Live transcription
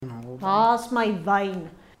Haas my wyn.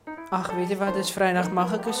 Ag, weet jy wat, dis Vrydag,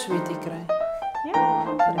 mag ek 'n sweetie kry? Ja.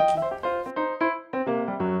 Dankie.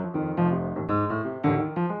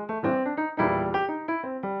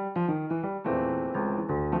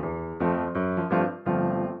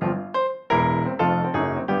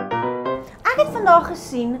 Ek het vandag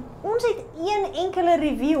gesien, ons het een enkele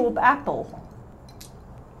review op Apple.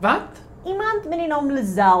 Wat? Iemand met die naam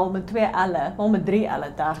Lizel met 2 L'e, wel met 3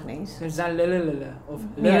 L'e tegnies. Dis dan lululule of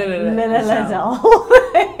Lizel.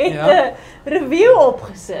 Het Ja. 'n review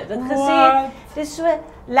opgesit en gesê What? dis so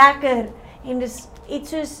lekker en dis iets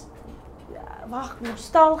soos wag,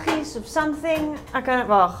 nostalgies of something. Ek kan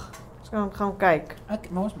wag. Ons kan gaan kyk.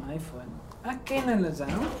 Waar is my foon? Ek ken hulle so.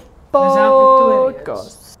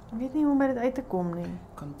 Podcast. Ek weet nie hoe om by dit uit te kom nie.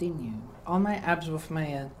 Continue. Al my apps wil vir my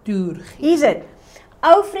 'n toer gee. Hier's dit.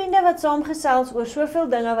 Ou vriende wat saamgesels oor soveel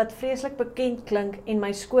dinge wat vreeslik bekend klink en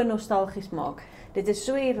my skoon nostalgies maak. Dit is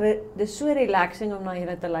so relaxing om na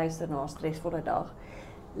julle te luister na 'n stresvolle dag.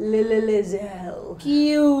 Lizel.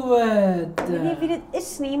 Cute. Ek weet nie wie dit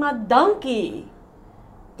is nie, maar dankie.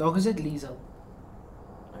 Dalk is dit Liesel.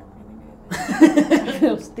 Ek weet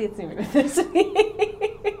nog steeds nie wie dit is nie.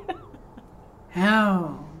 How?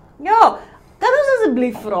 Ja, kan ons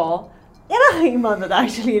asseblief vra enige iemand wat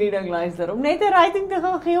actually hierdie ding luister om net 'n rating te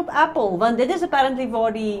gaan gee op Apple, want dit is apparently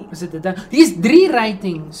waar die Is dit dan? Hier's 3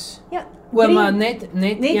 ratings. ja, O, drie- maar net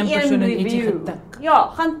een persoon het ietsie review. getik. Ja,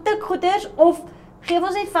 gaan tik goeders of geef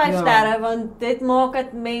ons net 5 Ja. sterre want dit maak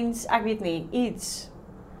dit mens, ek weet nie, iets.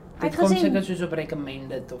 Ek Dit het kom gesien seker soos op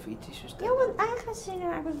recommended of ietsie soos dit. ja, want ek het gesien en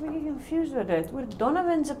ek was bietjie confused oor dit, oor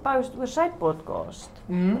Donovan se post oor sy podcast.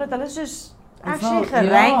 Mhm. Omdat hulle soos Hoeveel- actually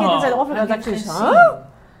gerank het in Suid-Afrika, ek dat ek het soos, gesien. "Huh?"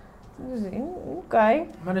 Dis okay.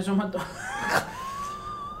 Maar dis omdat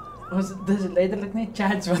ons dis letterlik net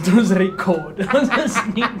chats wat ons rekord. Ons is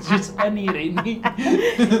nie soos in hierdie nie.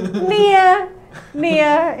 Nee,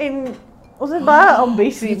 en ons het baie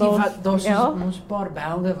ambisie. Weet jy maar wat, daar's ja. ons paar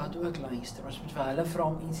belde wat ook luister. Ons moet vir hulle vra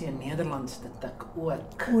om ietsie in Nederlands te tik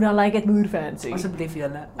ook. Hoe dan lyk dit moer fancy. Asseblief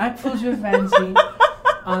julle. Ek voel so fancy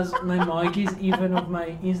as my maatjies even op my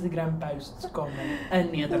Instagram posts kom in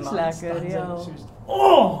Nederlands. lekker, Dan sê ja. ek soos,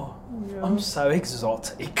 oh! Ja. I'm so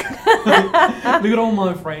exotic. Look at all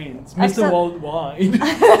my friends, Ek Mr. sal- Worldwide.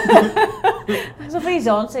 So vir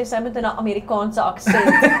Izaan sê sy moet in 'n Amerikaanse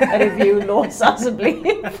aksent 'n review los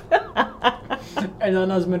asseblief. En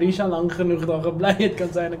dan as Marisha lank genoeg daar gebly het, kan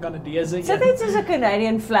sy in 'n Kanadese Sit net soos 'n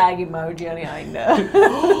Canadian flag emoji aan die einde.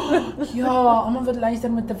 Ja, almal wat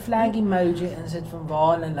luister met 'n flag emoji insit van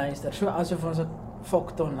waar hulle luister. So asof ons 'n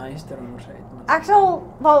fokton luister ons het. Ek sal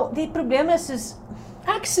wel die probleem is soos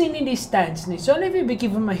Ek sien nie die stats nie. Sal net 'n bietjie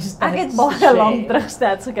vir my stats. ek het baie share. lank terug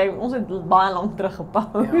stats gekyk. Ons het baie lank terug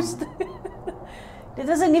gepost. Dit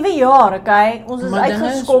is 'n nuwe jaar, okay? Ons is Maar dinge is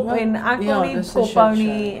uitgeskop ook- en ek ja, wil nie dis 'n kop shit hou show.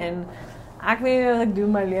 nie en ek weet nie wat ek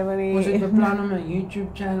doen met my lewe nie. Ons het beplan om 'n YouTube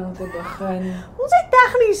channel te begin. Ons het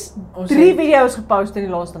tegnies Ons 3 het- video's gepost in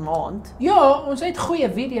die laaste maand. Ja, ons het goeie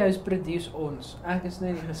video's produce ons. Ek is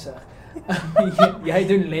net die gesig. jy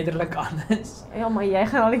doen letterlik alles. Ja, maar jy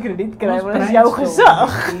gaan al die krediet kry Ons want dit is jou brainstorm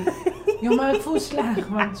gesig. bietjie. Ja, maar ek voel sleg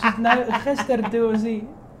want soos nou gister toe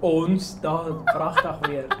ons daar pragtig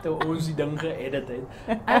weer toe ons die ding geëdit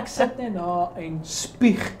het. Ek sit net daar en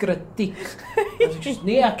spieg kritiek. As ek soos,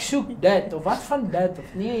 nee, ek soek dit of wat van dit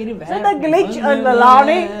of nee, hierdie werk. Sit 'n nie. glitch in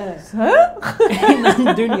Melanie. En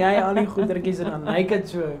dan doen jy al die goedertjies en dan lyk dit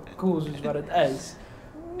so cool soos wat dit is.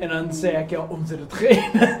 En dan sê ek ja, ons het dit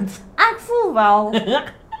geëdit. Ek voel wel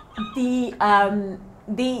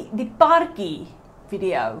die parkie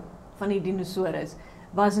video van die dinosourus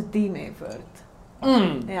was 'n team effort.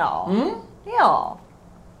 Ja. Ja.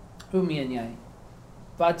 Hoe meen jy?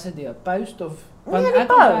 Wat se die post of Nee, die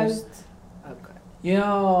onthou- post. Okay.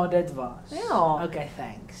 Ja, dit was. Ja. Okay,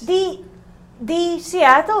 thanks. Die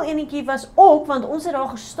Seattle enetjie was ook want ons het daar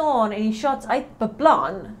gestaan en die shots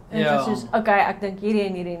uitbeplan. En Ja. dit was soos okay, ek dink hierdie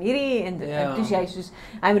en hierdie en hierdie en dit Ja. en toe sê jy soos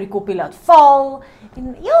hy moet die koppie laat val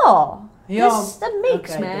en ja. Ja, Dis 'n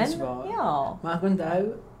mix okay, dis man. waar. Ja. Maar ek onthou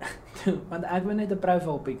want ek wou net 'n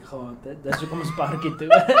profile pic gehad het. Dis hoekom ons parkie toe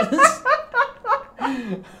is.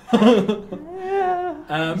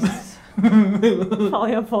 Al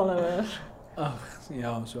jou followers. Ag,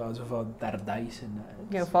 ja, so asof al 1000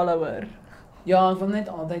 is. Jou follower. Ja, ek wil net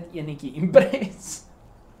altyd enetjie impress.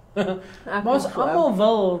 Ek Maar ons ook so. almal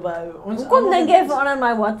wil wou. Ons Hoekom almal dink jy is verander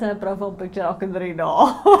my WhatsApp profile picture elke 3 dae?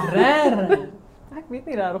 Regtig. Ek weet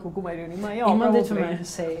nie regtig hoekom hy doen nie, maar ja. Iemand het vir probably. my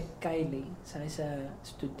gesê, Kylie, sy's 'n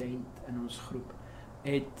student in ons groep.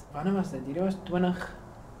 Wanneer was dit? Hierdie was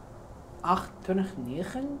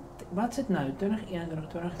 2009, wat is dit nou? 2021,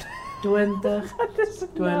 2020,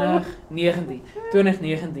 2019.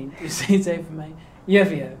 2019. Toe sê sy vir my,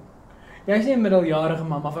 Jevie, jy is nie 'n middeljarige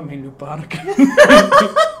mamma van Menlo Park.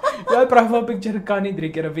 Jou profile picture kan nie 3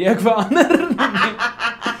 keer 'n week verander nie.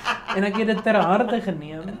 En ek het dit ter harte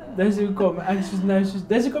geneem. Dis hoekom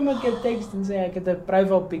dis hoekom ek jou teks en sê ek het 'n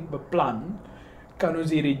profile pic beplan. Kan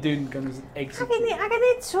ons hierdie doen? Kan ons execute? Ek het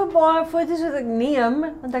net so baie foto's wat ek neem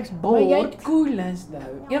want ek's Maar bored. jy het cool is nou.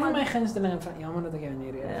 Ja, Een van maar- my gunstelinge van jammer dat ek jou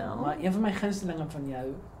nie reed. Ja. Maar een van my gunstelinge van jou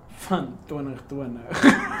van 2020.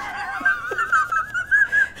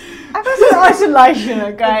 Ek was in isolation,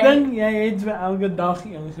 okay. Ek dink jy het vir elke dag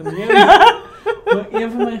een geneem. Maar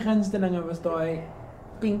een van my gunstelinge was daai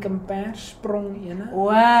pink en pers sprong ene. O,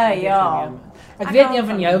 Wat jy ja. geneem het. Ek Ek weet hou een van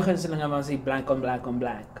van jou dit. gunstelinge was die black on black on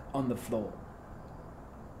black on the floor.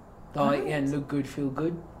 Daai een look good feel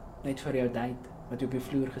good net vir jou date wat jy op die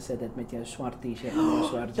vloer gesit het met jou swart T-shirt en jou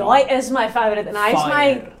swart Daai is my favorite en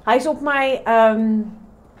Fire. hy's op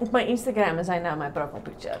my Instagram is hy nou my profile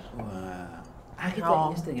picture. Wow. Ek het Ja.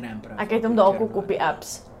 'n Instagram profiel. Ek het hom dalk ook op die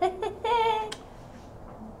apps.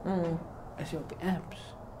 Is jy op die apps?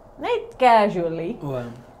 Net casually. O.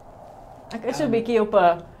 Ek is so 'n bietjie op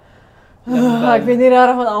 'n Ja, ek weet nie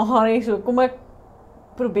regtig wat aangaan nie, so kom ek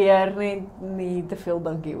probeer net nie te veel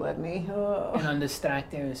dink hieroor nie. En dan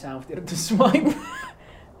distract jy jouself deur te swipe.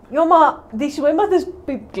 Ja, maar die swembad is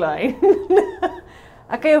piepklein.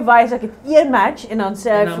 Ek kan jou wys, ek het een match en dan sê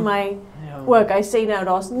hy En dan- vir my Ja. ook, hy sê nou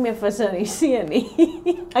daar's nie meer visse in die see nie.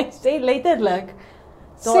 Hy sê letterlik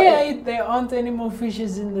Sê hy there aren't any more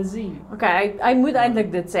fishes in the sea. Okay, hy moet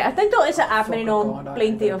eintlik dit sê. Ek dink daar is 'n app met die naam Fuck,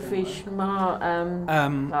 Plenty of I Fish, maar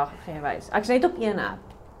wag, geen wys. Ek's net op een app.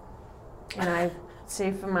 En hy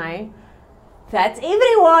sê vir my, "That's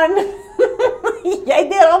everyone." Jy het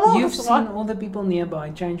dit almal You've geswat. seen all the people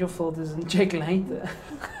nearby, change your filters and check later.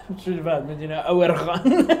 Soos wat, moet jy nou ouer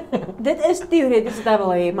gaan. Dit is teoreties wat hy wil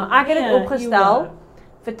hê, maar ek het dit Ja, opgestel ja.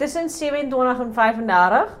 vir tussen 27 en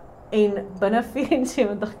 35 en binne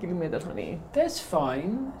 74 km van hier. Dis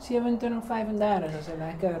fine. 27:35 is 'n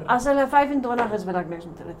lekker. As hulle 25 is, wil ek niks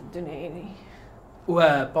met hulle te doen hê nie. O,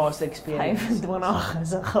 past experience. 25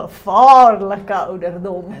 is 'n gevaarlike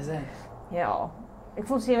ouderdom. Is dit? Ja. Ek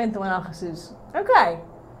voel 27 is soos, okay.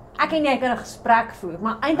 Ek en jy kan 'n gesprek voer,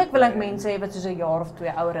 maar eintlik wil ek mense hê wat soos 'n jaar of 2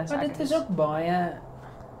 ouer is. Maar ek dit is ook baie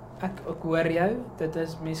ek hoor jou. Dit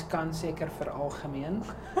is mens kan seker veralgemeen.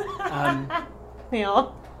 Ja.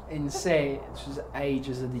 En sê soos age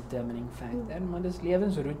is a determining factor, maar dis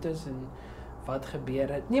lewensroetes en wat gebeur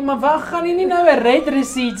het. Nee, maar wag, gaan jy nie nou 'n red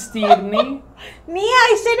receipt stuur nie? Nee,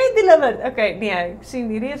 hy sê net delivered. Okay, nee, sien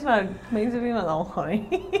hierdie is nou mense wie wat aangaan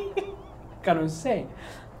nie. Kan ons sê.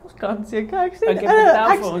 Ons kan seker ek sê. Ek het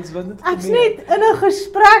vertel vir ons wat dit Ek's net in 'n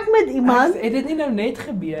gesprek met iemand. Het dit nie nou net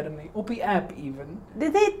gebeur nie op die app even.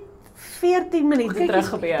 Dit het 14 minute terug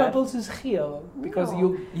gebeur. Bubbles is geel because Ja.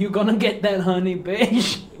 you gonna get that honey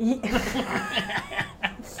beige.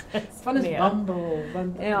 Van is Nee. Bumble,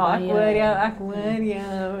 want Ja, ek hoor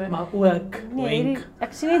jou. Maar ook Nee, wink. hierdie,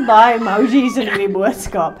 ek sien net baie emojis in hierdie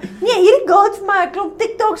boodskap. Nee, hierdie girl het vir my 'n klomp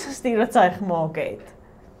TikToks gestuur wat sy gemaak het.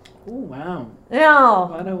 Oh wow. Ja,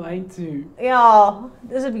 What a way to. ja,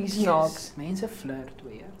 dis 'n bietjie snaaks. Yes, mense flirt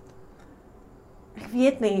weer. Ek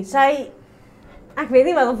weet nie, ek weet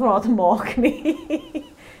nie wat om van haar te maak nie.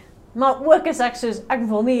 Maar ook is ek soos, ek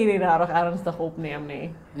wil nie hierdie regtig ernstig opneem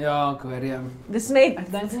nie. Ja, ek hoor jou. Dis net,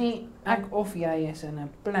 Ek dink nie ek of jy is in 'n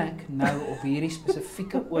plek nou op hierdie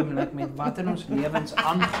spesifieke oomblik met wat in ons lewens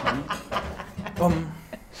aangaan om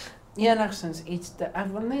enigstens iets te ek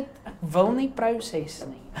wil nie proses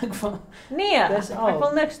nie. nee, Dis al. ek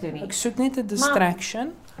wil niks doen nie. Ek soek net 'n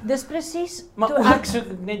distraction, Dis presies, maar toe ook soek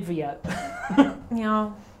ek net vir jou. ja,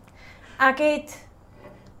 ek het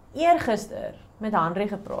eergister met Henry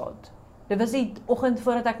gepraat. Dit was die oggend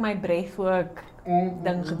voordat ek my breathwork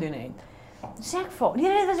ding gedoen het. Toe sê ek vir, nee,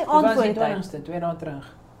 dit was die Dit aand was voor die die tyd. 20ste, 2 dae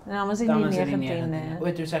terug. Dan was dit Dan die was dit die 19e.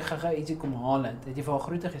 O, toe sê ek gou ietsie kom haal het jy vir haar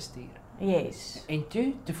groete gestuur. Yes. En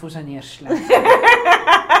toe voel sy neersleg.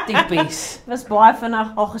 Tipies. Dit was baie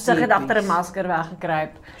vinnig, haar gesig het Typies. agter 'n masker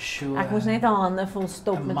weggekruip. Sure. Ek moes net haar hande vol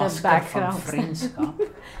stop 'n met 'n masker van background. vriendskap.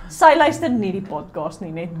 Sy luister nie die podcast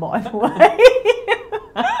nie, net by the way.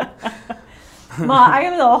 Maar ek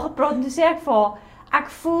het met haar gepraat en toe sê ek vir haar, ek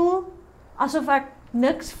voel asof ek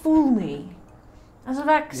niks voel nie. Asof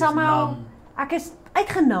ek Dis somehow, nam. ek is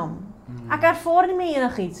uitgenam. Ek ervaar nie meer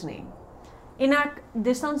enigiets nie. En ek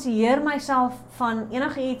distansieer myself van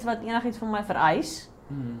enigiets wat enigiets van my vereis.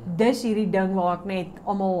 Dis hierdie ding waar ek net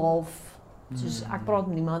almal half, soos ek praat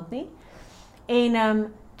met niemand nie.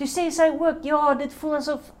 En toe sê sy ook, ja, dit voel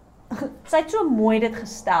asof sy het so mooi dit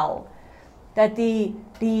gestel, dat die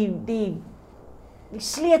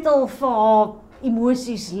sleutel vir haar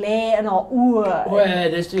emosies lê in haar oë. O,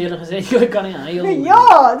 dis toe jy gesê, jy kan nie huil.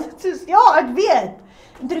 Ja, dit is, ja, ek weet.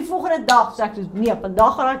 En toe die volgende dag sê ek soos, nee,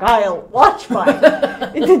 vandag gaan ek huil, watch my.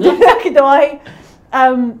 En toe doen ek daai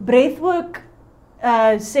breathwork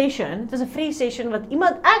session, het was 'n free session wat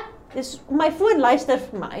iemand, dis my foon luister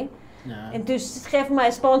vir my, Ja. en toe gee vir my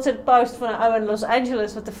 'n sponsored post van 'n ou in Los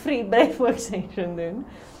Angeles wat 'n free breathwork session doen.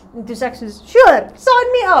 En toe sê ek soos, sure, sign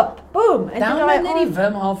me up, boom. En toe Download net die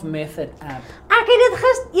Wim Hof Method app. ek het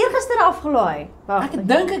dit eergister afgelaai. Wag, Ek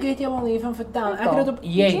dink ek het jou al hiervan vertel. Ek het dit op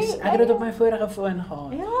ek het dit op my vorige foon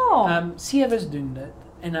gehad. ja. Sewes doen dit.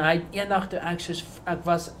 En hy het eendag toe ek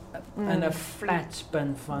was in 'n flat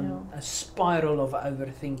spin van 'n spiral of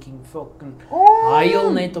overthinking, fucking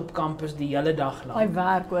huil net op kampus die hele dag Hy lank.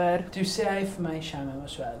 werk hoor. Toe sê hy vir my, Shame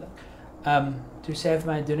was so oulik. Toe sê hy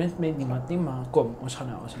vir my, doen dit met niemand nie, maar kom, ons gaan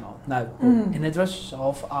nou asemhaal. Nou, kom. En dit was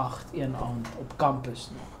 7:30 een aand op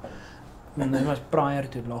kampus nog. En dit was prior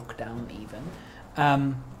to lockdown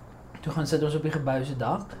even. Toe gaan sit ons op die gebou se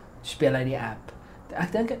dak, speel hy die app.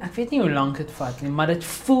 Ek weet nie hoe lank dit vat nie, maar dit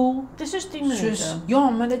voel Dit is soos 10 minute. ja,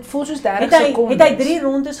 maar dit voel soos 30 Het sekondes. hy 3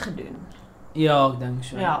 rondes gedoen? Ja, ek dink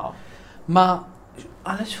so. Ja. Maar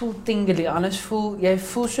alles voel tingly, jy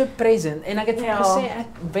voel so present. En ek het Ja. gesê, ek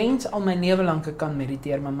wens al my lewe lank ek kan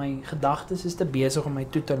mediteer, maar my gedagtes is te besig om my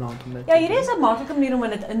toe te laat om dit Ja, te hierdie is 'n maklike manier om in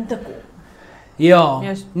dit in te kom. Ja,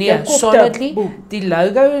 Yes, nee, jou kop te solidly. boem. Die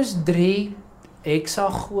logo is 3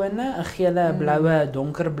 heksagone, 'n gele, 'n bloue, 'n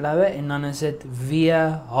donkerbloue en dan is dit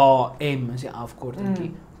WHM is die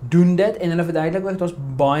afkortingkie. Doen dit en hulle verduidelik ook daar's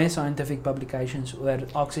baie scientific publications oor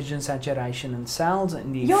oxygen saturation in cells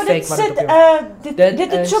en die Ja, dit effek wat dit sit op jou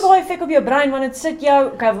dit het so baie effek op jou brein want dit sit jou,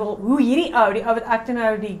 okay, wel, hoe hierdie ou wat ek toe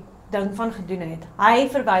nou die ding van gedoen het. Hy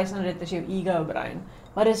verwys na dit as jou ego brein.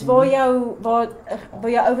 Maar dis waar jou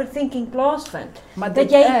overthinking plaasvind. Maar dat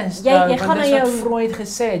dit jy is, jy gaan na jou jou Freud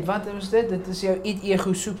gesê het, wat is dit? Dit is jou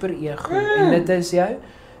ego, superego en dit is jou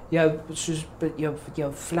soos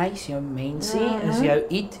jou vleis, jou mensie is jou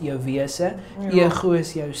jou wese, ego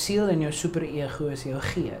is jou siel en jou superego is jou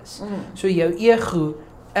gees. So jou ego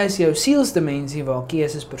is jou sielsdimensie waar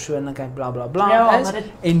keuses, persoonlikheid, bla bla bla is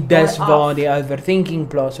en dis waar die overthinking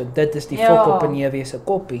plaasvind. Dit is die fok op in jou wese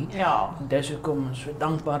koppie. Ja. Dis hoekom ons so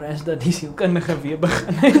dankbaar is dat die sielkundige weer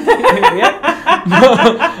begin het. Jy weet?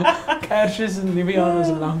 Kersfees en Nuwejaar is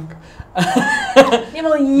lank. Nee, maar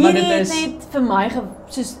Maar hierdie dit het is- net vir my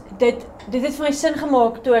soos dit het vir my sin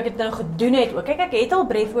gemaak toe ek dit nou gedoen het ook. Kyk, ek het al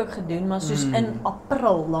breathwork gedoen, maar soos in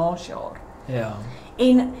April laas jaar. Ja.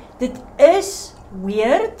 En dit is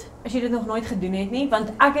weird as jy dit nog nooit gedoen het nie,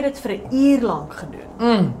 want ek het dit vir 'n uur lank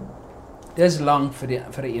gedoen. Dis lank vir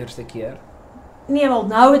die eerste keer. Nee, wel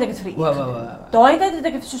nou het ek dit vir 'n uur Wow. gedoen. Daai tyd het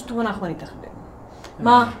ek dit vir soos 20 minute gedoen.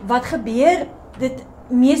 Maar wat gebeur,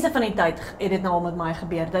 meeste van die tyd het dit nou al met my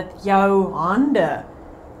gebeur, dat jou hande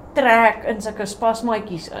trek in sulke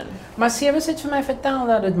spasmaatjies in. Maar Sewes het vir my vertel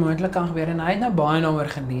dat dit moontlik kan gebeur en hy het nou baie daaroor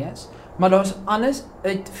gelees, maar daar's alles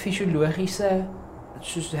uit fisiologiese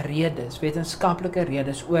soos redes, wetenskaplike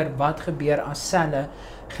redes oor wat gebeur as selle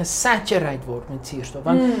gesaturate word met suurstof.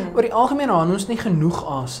 Want oor die algemeen aan ons nie genoeg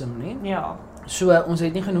asem nie. Ja. So ons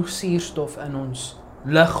het nie genoeg suurstof in ons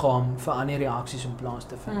liggaam vir al die reaksies om plaas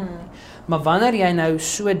te vind. Maar wanneer jy nou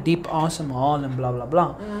so diep asemhaal en bla bla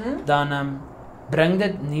bla, dan bring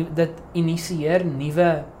dit initieer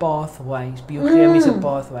nuwe pathways, biochemiese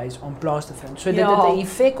pathways om plaas te vind. So dit het 'n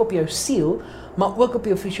effek op jou siel, maar ook op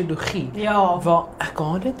jou fisiologie. Ja. Waar ek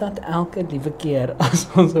haat dit dat elke liewe keer as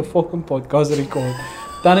ons 'n fucking podcast record,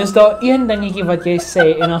 dan is daar een dingetjie wat jy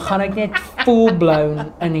sê en dan gaan ek net full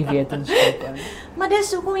blown in die wetenskap in. Maar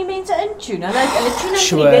dis hoekom die mense intune. Hulle tune in vir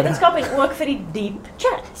Sure. die wetenskap en ook vir die deep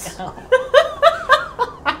chats.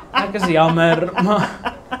 Ek is jammer, maar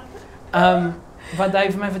wat hy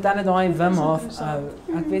vir my vertel het daai Wim Hof,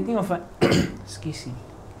 ek weet nie of hy ekskuusie.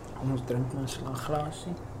 Kom ons drink maar 'n slag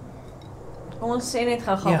glasie. Kom ons sê net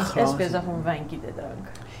gou-gou, Ja, ons is glasie. besig om wyntjie te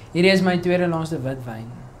drink. Hierdie is my tweede laaste witwyn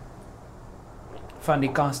van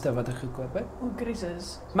die kaste wat ek gekoop het. O,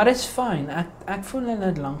 krisis. Maar dit is fyn. Ek voel hulle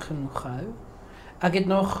het lank genoeg gehou. Ek het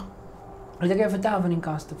nog het ek jou vertel van die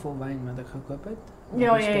kaste vol wyn wat ek gekoop het? Ja,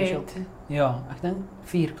 Nog 'n jy het. specialty? Ja, ek dink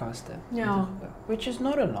 4 kaste. het Ja. ek gekoop, which is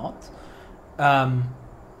not a lot.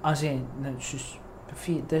 As jy nou soos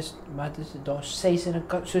 4, wat is dit? Daar's 6 in 'n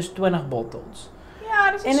soos 20 bottles.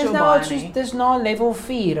 Ja, dis En is nou al soos dis na level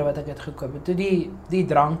 4 wat ek het gekoop het. Toe die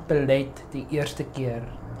drankbelet die eerste keer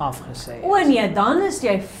afgesê. O nee, dan is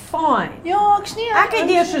jy fine. Ja, ek Ek het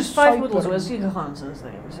deur soos 5 bottels whisky gegaan sinds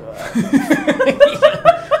dan so.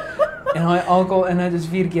 En hy alcohol in het is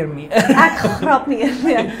 4 keer meer. Ek grap nie eers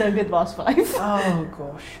nie, ek dink dit was 5. Oh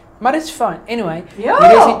gosh. Maar dit is fine. Anyway, Ja.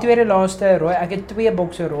 hier is die tweede laaste rooi. Ek het 2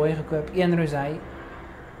 bokse rooi gekoop, 1 rosé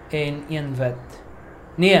en 1 wit.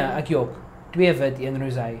 Nee, ek jok. 2 wit, 1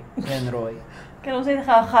 rosé, 1 rooi. Kan ons net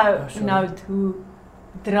gou sorry. note hoe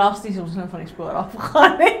drasties ons nou van die spoor af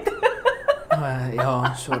gegaan het.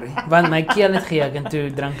 Ja, sorry. Want my keel het gejuk en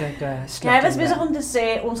toe drink ek 'n sluk. Jy was besig om te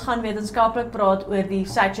sê ons gaan wetenskaplik praat oor die Ek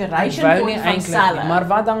saturation wou nie point van eintlik selle. nie, maar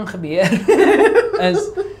wat dan gebeur is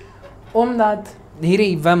omdat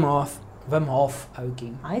hierdie Wim Hof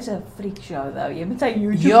ouetjie. Hy's 'n freak show though. Jy moet sy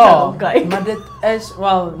YouTube Ja, kanaal kyk. maar dit is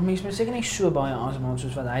wel mense moet seker nie so baie asemhaal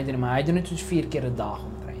soos wat hy doen, maar hy doen dit soos 4 keer 'n dag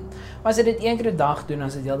omtrent. Maar as jy dit 1 keer 'n dag doen, dan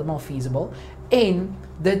is dit heeltemal feasible en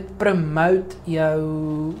dit promote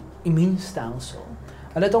jou immuunstelsel.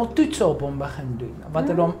 Hulle het al toetse op hom begin doen. Wat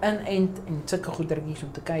hulle hom inent en sulke goedertjies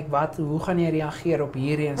om te kyk hoe gaan jy reageer op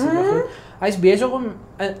hierdie en sulke goed. Hy's besig om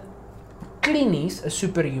 'n klinies 'n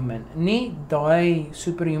superhuman, nie daai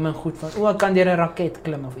superhuman goed van ek kan deur 'n raket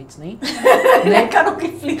klim of iets nie. Net kan ook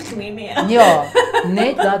nie vlieg nie, nee. Ja,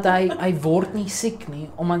 net dat hy word nie siek nie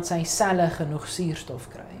omdat sy selle genoeg suurstof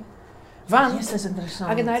kry. Want Jesus,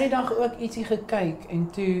 interessant. ek het nou die dag ook ietsie gekyk en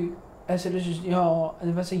toe is hulle soos ja,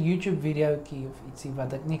 dit was 'n YouTube videoetjie of ietsie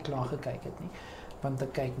wat ek nie klaar gekyk het nie, want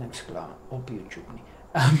ek kyk niks klaar op YouTube nie.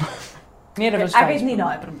 Nee, dit was Ek het nie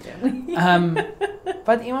daai probleem nie.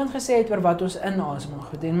 Wat iemand gesê het oor wat ons inasem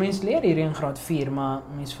goed en mense leer hier in graad 4, maar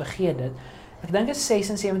mense vergeet dit. Ek dink is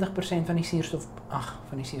 76% van die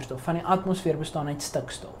suurstof van die atmosfeer bestaan uit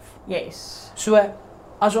stikstof. Yes. So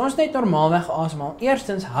as ons net normaalweg asemhaal,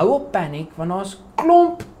 eerstens hou op paniek want daar's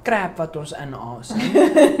klomp crap wat ons inasem.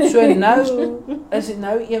 So nou is dit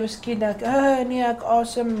nou ewe skielik, nee, ek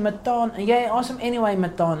asem metaan en jy asem anyway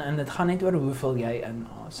metaan in. Dit gaan net oor hoeveel jy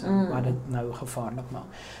inasem wat dit nou gevaarlik maak.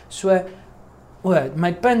 So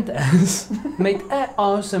my punt is met 'n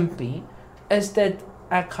asempie is dit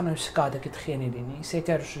ek gaan nou skat, ek het geen idee nie.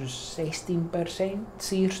 Seker soos 16%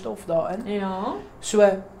 suurstof daarin. Ja. So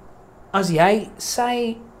as jy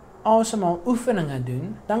sy asemhaal oefeninge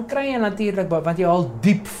doen, dan kry jy natuurlik wat jy al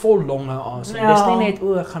diep vol longe asem. Ja. Dis nie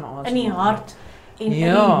net gaan asem. In die hart en in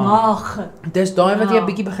Ja. die maag. Dis daai wat jy Ja. 'n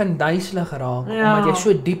bietjie begin duiselig raak Ja. omdat jy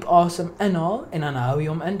so diep asem inhaal en dan hou jy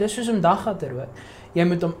hom in. Dis soos om dagga te rook. Jy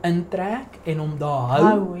moet hom intrek en hom daar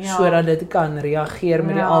hou Ja. sodat dit kan reageer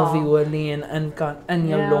met die Ja. alveoli en in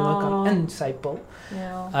jou Ja. longe kan insypel.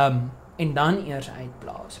 Ja. En dan eers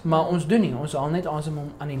uitblaas. Maar ons doen nie, ons haal net asem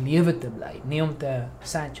om aan die lewe te bly, nie om te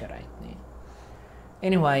saturate nie.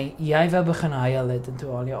 Anyway, jy wou begin huil het en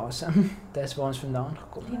toe haal jy asem. Dis waar ons vandaan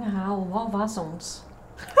gekom het. Liewe hel, waar was ons?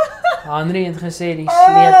 Henry het gesê die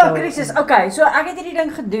sleutel. Crisis. Okay, so ek het hierdie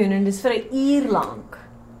ding gedoen en dis vir 'n uur lank.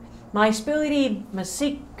 Maar hy speel hierdie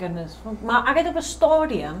musiek en maar ek het op 'n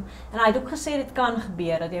stadium en hy het ook gesê dit kan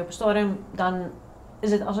gebeur dat jy op 'n stadium dan is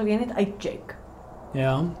dit asof jy net uitcheck.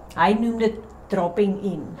 Ja. Hy noem dit dropping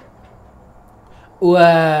in.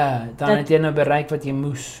 Dan het jy nou bereik wat jy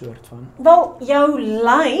moes soort van. Wel, jou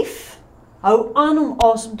lyf hou aan om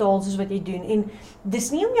asem te haal soos wat jy doen en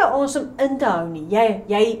dis nie om jou asem in te hou nie.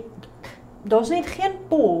 Jy daar's net geen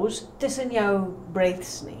pause tussen jou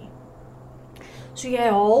breaths nie. So jy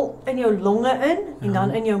haal in jou longe in en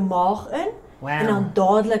dan in jou maag in en dan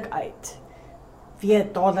dadelik uit. Weer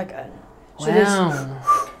dadelik in. So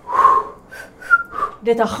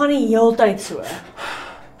dit gaan die heeltyd so.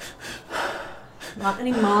 Maar in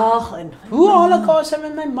die maag in. Hoe haal ek asem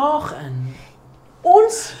in my maag in?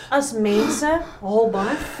 Ons as mense haal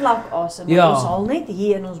baie vlak asem, maar Ja. ons haal net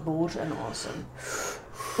hier in ons bors in asem.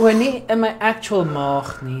 Nie in my actual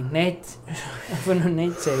maag nie, net ek wil nou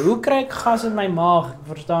net sê, hoe kry ek gas in my maag? Ek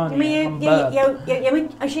verstaan Maar nie. jy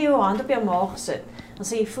moet as jy jou hand op jou maag sit, dan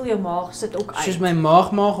sê jy voel jou maag sit ook uit. Soos my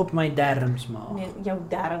maag op my darmsmaag. Nee, jou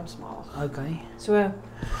darmsmaag. Okay. So,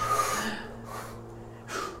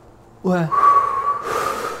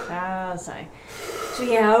 ja, sê. So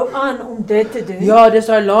jy hou aan om dit te doen. Ja, dis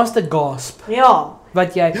daai laaste gasp Ja,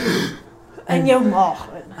 wat jy in jou maag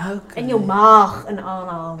in. Okay. In jou maag in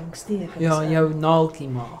aanhalingstekens. Ja, jou naaltjie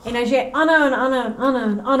maag. En as jy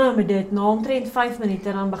aanhou met dit, na omtrent 5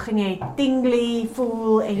 minute dan begin jy tingly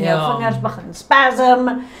voel en jou Ja. vingers begin spasm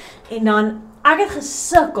en dan ek het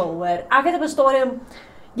gesukkel hoor. Ek het op 'n stadium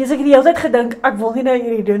ek het die hele tyd gedink ek wil nie nou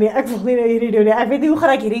hierdie doen nie. Ek weet nie hoe gaan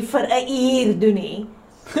ek hierdie vir 'n uur doen nie.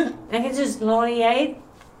 Ek het soos Lani, jy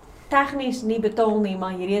tegnies nie betaal nie,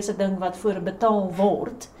 maar hierdie is 'n ding wat voor betaal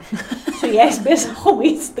word. So jy's besig om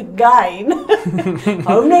iets te gain.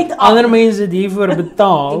 Hou net aan. Ander mense het hiervoor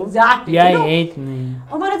betaal. Exactly. Jy het nie.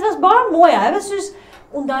 Oh, maar dit was baie mooi. Hy was soos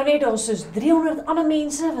onthou net daar's soos 300 ander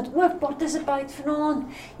mense wat ook participate vanaand.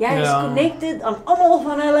 Jy is Ja. connected aan almal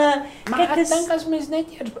van hulle. Maar Kyk, ek dis dink as mens net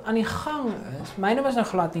eers aan die gang is, myne was nou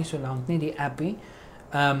glad nie so lank nie, die appie.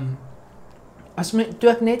 As my, toe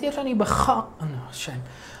ek net eers aan die shame,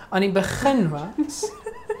 aan die begin was,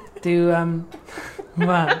 toe,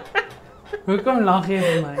 wat? Hoekom lag jy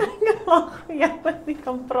vir my? ag, jy moet nie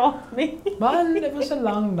kan praat nie. Man, dit was 'n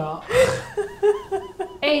lang dag.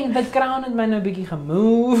 En die crown het my nou 'n bietjie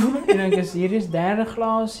gemove, en ek is hier is derde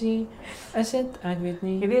glasie. Is dit? Ek weet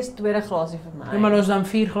nie. Jy weet tweede glasie vir my. Ja, maar ons dan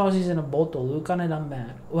 4 glasies in 'n bottel. Hoe kan dit dan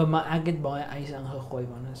werk? O, maar ek het baie ys ingegooi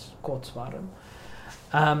want dit is kotswarm.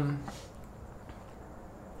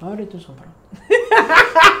 Nou dit is gepraat.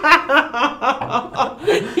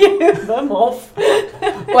 Jy bim hof.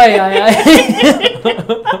 O ja.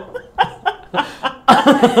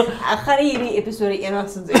 Ek gaan nie hierdie episode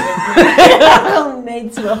enigstens edit nie.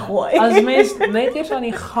 Net so gooi. As mens net eers aan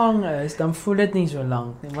die gang is, dan voel dit nie so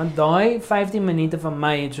lank nie, want daai 15 minute van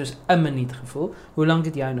my het soos 'n minuut gevoel. Hoe lank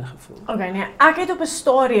het jy nou gevoel? Okay, nee, ek het op 'n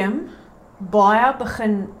stadium baie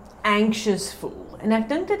begin anxious voel. En ek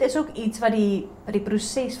dink dit is ook iets wat die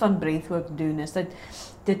proses van breathwork doen, is dat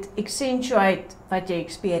dit accentuate wat jy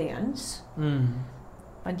experience.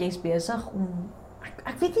 Want jy's besig om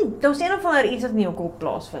ek weet nie, daar was een of ander iets wat in jou kop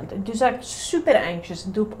plaasvind. En toe is ek super anxious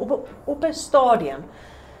en toe op 'n stadium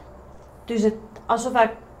toe is dit asof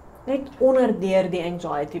ek net onder deur die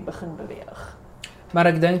anxiety begin beweeg. Maar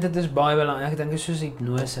ek dink dit is baie belangrik. Ek dink dit is soos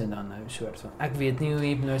hipnose dan nou soort van. Ek weet nie hoe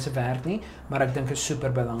hipnose werk nie, maar ek dink dit is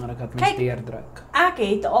super belangrik dat mens deurdruk. Ek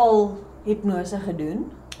het al hipnose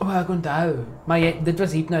gedoen. O, ek onthou. Maar dit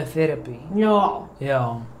was hypnotherapie. Ja,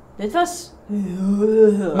 Ja. dit was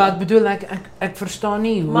Maar ek bedoel ek verstaan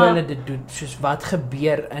nie hoe Maar- hulle dit doen, soos wat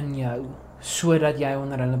gebeur in jou sodat jy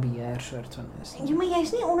onder hulle beheer soort van is. Ja, maar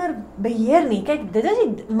jy's nie onder beheer nie. Kyk, dit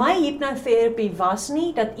is my hypnotherapy was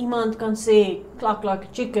nie dat iemand kan sê klak like a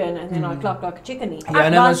chicken en dan klak like a chicken nie. Ja,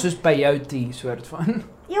 nou was soos peyote soort van.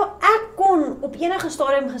 Ja, ek kon op enige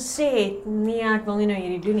stadium gesê het, nee, ek wil nie nou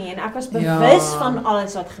hierdie doen nie en ek was bewus van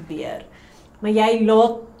alles wat gebeur. Maar jy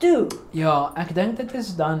laat toe. Ja, ek dink dit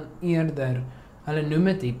is dan eerder, hulle noem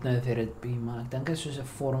dit hypnotherapie, maar ek dink dit is soos 'n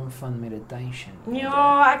vorm van meditation.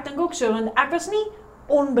 Ja, ek dink ook so want ek was nie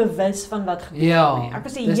onbewus van wat gebeur nie. Ek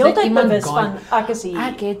was die dis hele net tyd iemand bewus gaan- van ek is hier.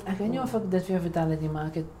 Ek weet nie of ek dit vir jou vertel het nie, maar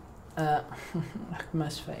ek het ek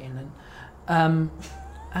mis vir Ellen.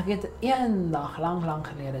 Ek het een dag lang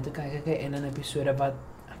gelede toe kyk ek 'n Ellen episode wat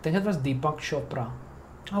ek dink dit was Deepak Chopra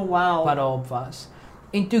Oh wow. wat daarop was.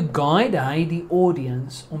 En toe guide hy die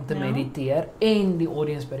audience om te mediteer en die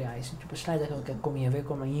audience by die huis. En toe besluit ek ek kom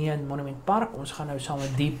hier in Monument Park. Ons gaan nou saam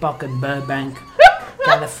met Deepak in Burbank,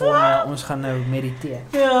 California, ons gaan nou mediteer.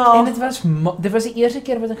 Ja. En dit was die eerste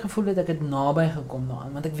keer wat ek gevoel het ek het naby gekom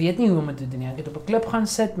daaraan, want ek weet nie hoe om dit te doen nie. Ek het op 'n klip gaan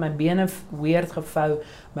sit, my bene weird gevou,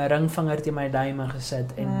 my ringvinger teen my duime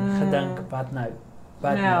gesit en gedink, wat nou?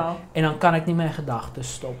 Wat nou? En dan kan ek nie my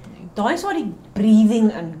gedagtes stop nie. Daai is waar die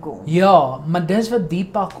breathing inkom. Ja, maar dis wat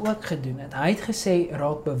Deepak ook gedoen het. Hy het gesê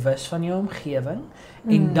raak bewus van jou omgewing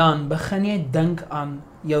en dan begin jy dink aan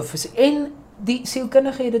jou en die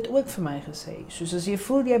sielkundige het dit ook vir my gesê. Soos as jy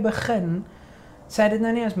voel jy begin, sê dit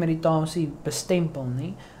nou nie as meditasie bestempel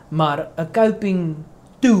nie, maar 'n coping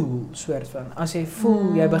tool soort van. As jy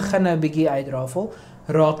voel jy begin 'n bietjie uitrafel,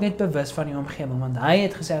 raak net bewus van jou omgewing, want hy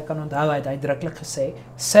het gesê, ek kan onthou, hy het uitdruklik gesê,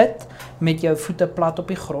 sit met jou voete plat op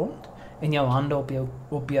die grond en jou hande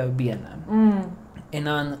op jou bene. En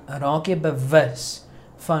dan raak jy bewus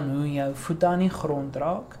van hoe jou voete aan die grond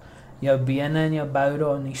raak, jou bene en jou boude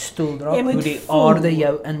aan die stoel raak, hoe die aarde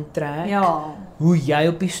jou intrek, hoe jy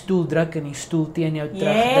op die stoel druk en die stoel teen jou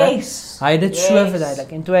terugdruk. Hy het dit so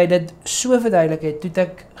verduidelik, en toe hy dit so verduidelik het, toe het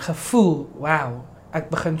ek gevoel, wow, ek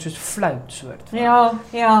begin soos flout soort van.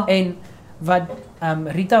 Ja. En wat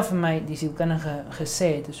Rita vir my, die sielkundige,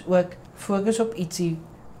 gesê het, is ook, fokus op ietsie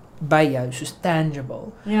by jou, soos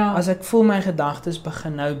tangible. As ek voel my gedagtes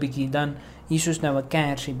begin nou bietjie, dan hier soos nou 'n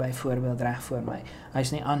kersie byvoorbeeld reg voor my.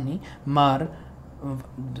 Hy's nie aan nie, maar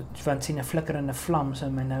want sien 'n flikkerende vlam sou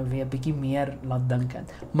my nou weer bietjie meer laat dink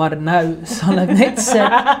het. Maar nou sal ek net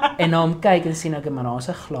sit en na hom kyk en sien ek maar daar's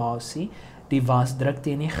 'n glasie, die was druk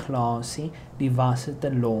teen die glasie, die was het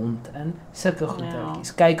 'n lont in, sulke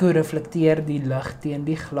goedetjies. Kyk hoe reflekteer die lig teen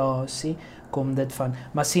die glasie, kom dit van,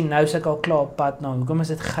 maar sien nou is ek al klaar op pad nou, hoekom is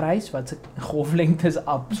dit grys, wat se golflengtes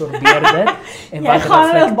absorbeer dit, en wat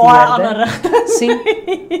reflekteer dit, sien,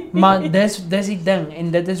 maar dis die ding,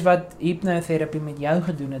 en dit is wat hypnotherapie met jou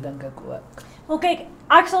gedoen het, dink ek ook. Wel kyk,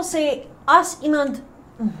 ek sal sê, as iemand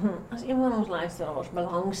ons luisteraars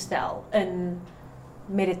belangstel in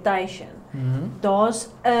meditation. Daar's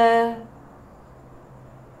 'n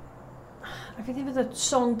ek weet nie wat dit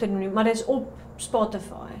song te noem nie, maar dit is op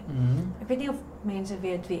Spotify. Ek weet nie of mense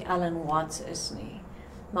weet wie Alan Watts is nie.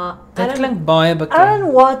 Maar Dit klink baie bekend.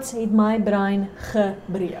 Alan Watts het my brein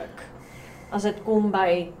gebreek. As dit kom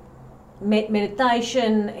by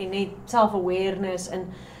meditation en net self-awareness en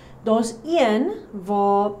daar's een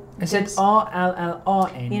waar Is dit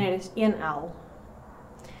A-L-L-A-N? Nee, dis 1L.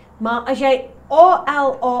 Maar as jy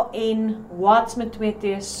A-L-A-N Watts met 2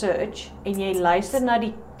 T search en jy luister na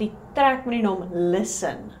die track met die naam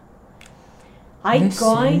Listen. Hy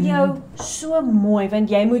guide jou so mooi want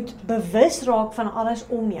jy moet bewus raak van alles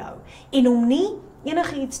om jou en om nie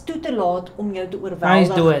enigiets toe te laat om jou te oorweldig. Hy is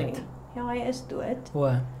dood. Ja, hy is dood. O.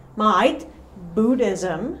 Maar hy het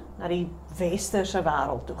Boeddhism na die westerse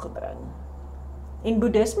wêreld toe gebring. En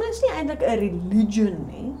Boeddhisme is nie eintlik 'n religion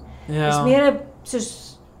nie. Ja. Dis meer 'n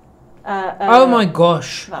soos Oh my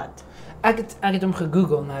gosh. Wat? Ek het hom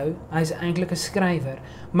gegoogel nou. Hy's eintlik 'n skrywer,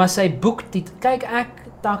 maar sy boektitel, kyk ek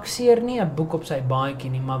takseer nie 'n boek op sy baadjie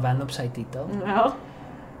nie, maar wel op sy titel. Ja.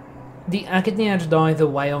 Ek het nie eers daai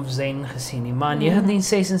The Way of Zen gesien nie, maar in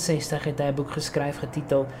 1966 het hy 'n boek geskryf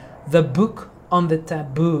getiteld The Book on the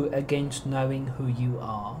Taboo Against Knowing Who You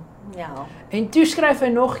Are. Ja. En toe skryf hy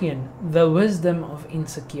nog een, The Wisdom of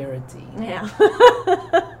Insecurity. Ja.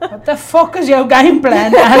 What the fuck is jou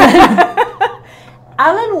gameplan, Alan?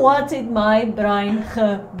 Alan Watts het my brein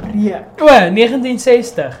gebreek. O,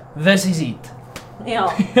 1960. This is it. Ja.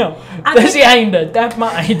 Ja, dis die einde. Tap my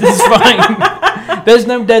uit, dis fine. Dis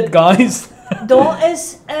nou dit, guys. Daar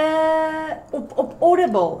is op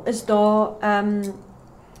Audible is daar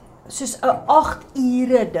soos 'n 8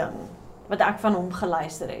 ure ding wat ek van hom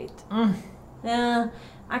geluister het. Ja,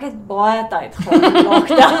 ek het baie tyd gehad in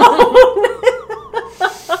lockdown.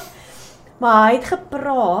 Maar hy het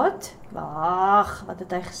gepraat, wag, wat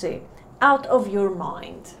het hy gesê? Out of your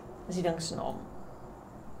mind, is die ding se naam.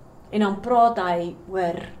 En dan praat hy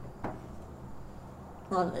oor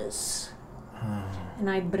alles. En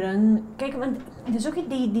hy bring, kyk, want dis ook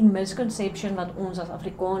die misconception wat ons as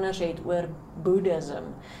Afrikaners het oor Boeddhism,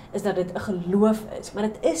 is dat dit 'n geloof is, maar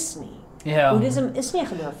dit is nie. Ja. Boeddhism is nie 'n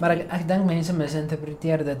geloof Maar nie. ek dink mense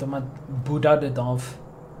misinterpreteer dit omdat Boeddha dit half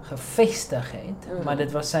gevestig het, maar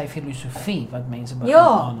dit was sy filosofie wat mense begin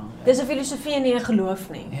aanhang. Dis 'n filosofie en nie 'n geloof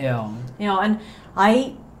nie. Ja. Ja, en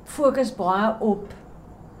hy fokus baie op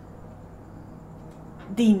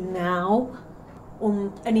die nou,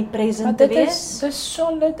 om in die present te wees. Dis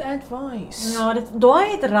solid advice. Ja,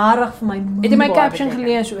 daai het rarig vir my Het jy my baie caption beteken.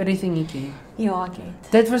 gelees oor die dingetjie? Ja, ek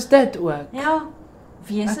het. Dit was dit ook. Ja,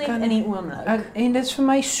 wees net in die oomblik. En dit is vir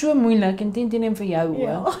my so moeilik en teen vir jou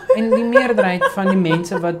Ja. ook. En die meerderheid van die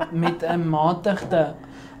mense wat met 'n matigde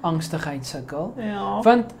angstigheid sukkel. Ja.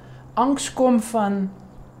 Want angs kom van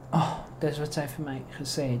dis wat sy vir my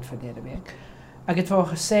gesê het verlede week. Ek het vir haar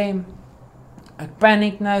gesê ek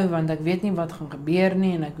paniek nou want ek weet nie wat gaan gebeur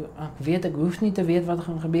nie en ek weet ek hoef nie te weet wat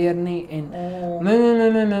gaan gebeur nie en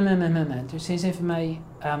nee. Toe sê sy vir my,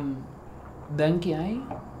 dink jy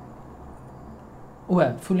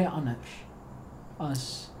voel jy anders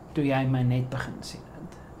as toe jy my net begin sien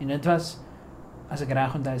het. En dit was, as ek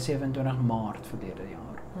reg onthou, 27 Maart verlede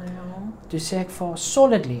jaar. Ja. Toe sê ek vir haar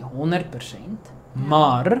solidly 100%,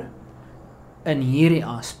 maar in hierdie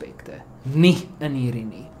aspekte, nie in hierdie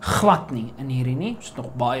nie, glad nie in hierdie nie, is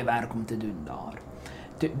nog baie werk om te doen daar.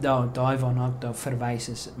 Daai waarna ek daar verwys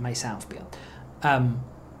is my selfbeeld.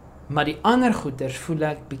 Maar die ander goeders voel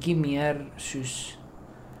ek bietjie meer soos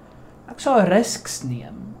ek sal risks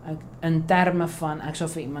neem, in terme van ek sal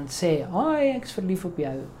vir iemand sê, "Hi, ek's verlief op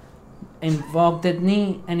jou." En waar ek dit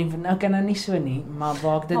nie nou kan nou nie so nie, maar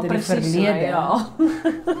waar ek dit in die verlede. Ja.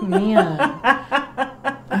 Nee.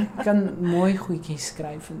 Ek kan mooi goedjies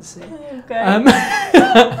skryf en sê. Okay.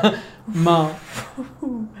 Maar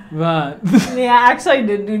wat? Nee, ek sou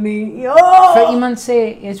dit doen nie. Ja. Vir iemand sê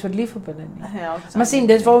jy is verlief op hulle nie. Ja, Maar sien,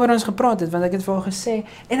 dit waaroor ons gepraat het, want ek het vir haar gesê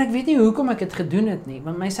en ek weet nie hoekom ek dit gedoen het nie,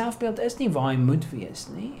 want my selfbeeld is nie waar hy moet wees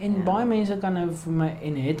nie. En baie mense kan nou vir my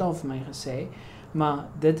en het al vir my gesê, maar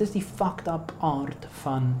dit is die fucked up aard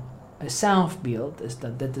van 'n selfbeeld, is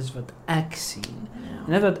dat dit is wat ek sien.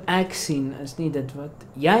 En dit wat ek sien is nie dit wat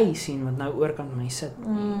jy sien wat nou oorkant my sit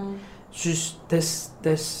nie. Soos dis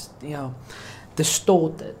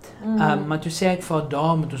distorted. Maar toe sê ek vir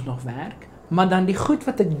daar moet ons nog werk, maar dan die goed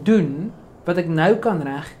wat ek doen, wat ek nou kan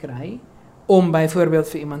regkry om byvoorbeeld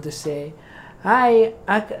vir iemand te sê, "Hi,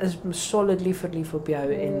 ek is solidly verlief op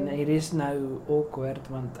jou en hier is nou awkward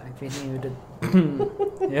want ek weet nie hoe dit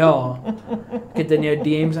ja, ek het in jou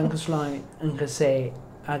DM's ingeslaai en gesê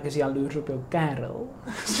ek is jaloers op jou kerel.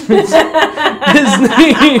 Dis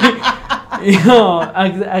nie, ja,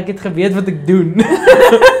 ek het geweet wat ek doen.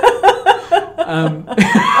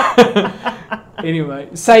 Anyway,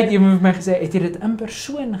 sy het eendag vir my gesê, het jy dit in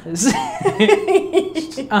persoon gesê?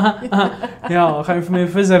 Ja, gaan jy vir my 'n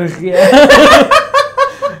visser gee?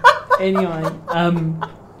 Anyway,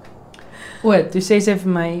 toe sê sy vir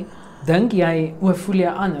my, dink jy, voel jy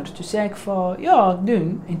anders? Toe sê ek vir haar, ja, ek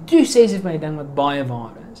doen. En toe sê sy vir my 'n ding wat baie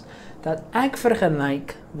waar is, dat ek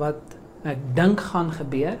vergelyk wat ek dink gaan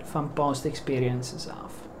gebeur van past experiences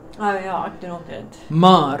af. Ja, ek doen ook dit.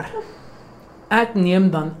 Maar ek neem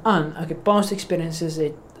dan aan, ek het past experiences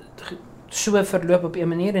het so verloop op 'n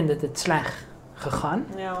manier en dit het sleg gegaan.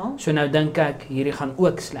 Ja. So nou dink ek hierdie gaan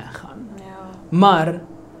ook sleg gaan. Ja. Maar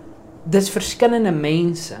dis verskillende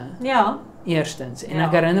mense. Ja. Eerstens en Ja.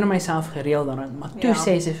 ek herinner myself gereeld daaraan, maar toe Ja.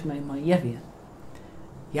 sê sy vir my, maar jy weet,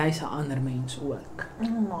 jy's 'n ander mens ook. Oh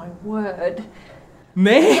my word.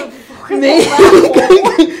 Nee.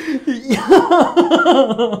 Ja.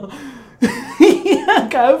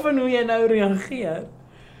 Ek hou van hoe jy nou reageer.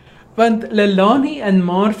 Want Lelani in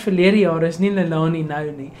Maart verlede jaar is nie Lelani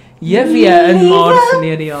nou nie. JW in Maart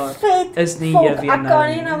verlede jaar is nie JW nou. Ek kan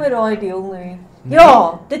nie nou met daai deel nie.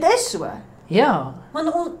 Ja, dit is so. Ja.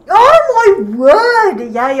 Want ons, oh my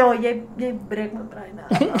word. Ja, jy breek my brein nou.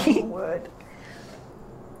 Oh my word.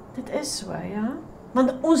 Dit is so, ja.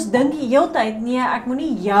 Want ons dink die hele tyd, nee, ek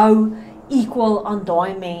moenie jou equal aan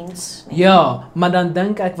daai mens nie. Ja, maar dan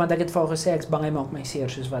dink ek, want ek het vir haar gesê ek's bang hy maak my seer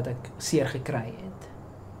soos wat ek seer gekry het.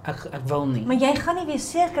 Ek wil nie. Maar jy gaan nie weer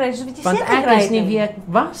seer kry soos wat jy Want seer gekry het. ek is nie wie ek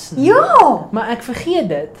was nie. Ja. Maar ek vergeet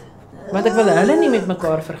dit. Want ek wil hulle nie met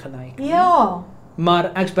mekaar vergelyk. Ja.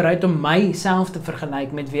 Maar ek's bereid om myself te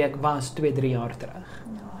vergelyk met wie ek was 2-3 jaar terug.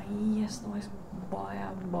 Ja, hier is nou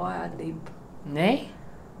baie diep. Nee?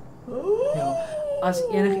 Ja. As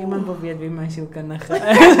enigiemand wil weet wie my sielkundige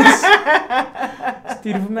is,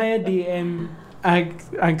 stuur vir my 'n DM.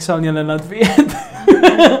 Ek sal julle laat weet.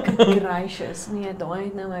 Gracious. Nee, daai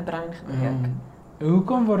het nou my brein gebreek.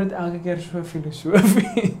 Hoekom word dit elke keer so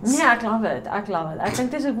filosofies? Nee, ek love it. Ek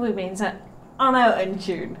dink dis ook hoe mense aanhou in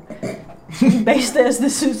tune. Die beste is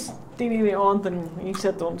dis soos 10 in die aand en hier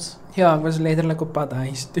sit ons. Ja, ek was letterlik op pad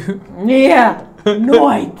huis toe. Nee,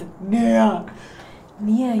 nooit.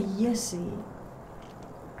 Nee, jessie.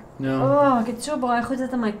 Ja. Ek het so baie goed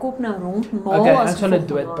dit in my kop nou rondmaal. Okay, ek sal dit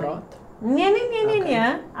dood praat. Nee.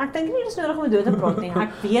 Ek dink nie dis nodig om dood te praat nie. Ek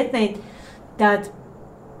weet net dat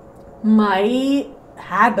my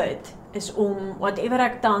habit is om whatever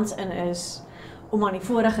ek tans in is, om aan die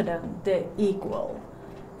vorige ding te equal.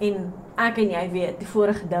 En ek en jy weet, die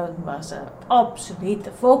vorige ding was 'n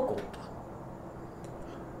absolute fokop.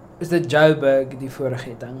 Is dit Joburg die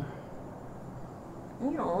vorige ding?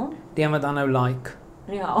 Ja. Die wat dan nou like.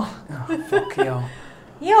 Ja. Fuck ja.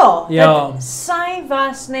 Ja. Sy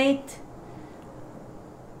was net.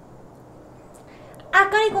 Ek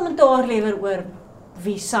kan nie kommentaar lewer oor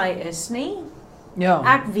wie sy is nie. Ja.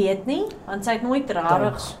 Ek weet nie, want sy het nooit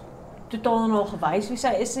rarig totaal nog gewys wie sy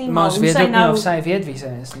is nie, maar hoe weet sy ook nou nie of sy weet wie sy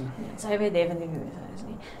is nie. Nee, sy weet definitief nie wie sy is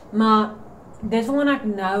nie. Maar dit wat ek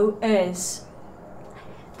nou is,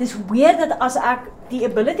 dis weird dat as ek die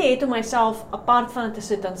ability het om myself apart van te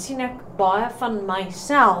sit, dan sien ek baie van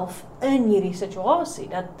myself in hierdie situasie,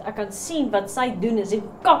 dat ek kan sien wat sy doen is die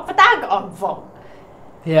kak wat ek aanvang.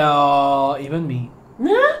 Ja, even me.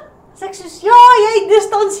 Nee? As ek soos, ja, jy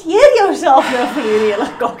distansieer jouself nou vir hierdie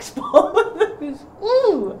hele kakspel.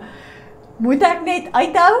 Moet ek net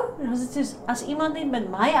uithou? En was dit soos, as iemand net met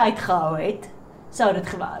my uitgehou het, sou dit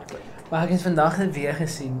gewerk het. Maar ek het vandag dit weer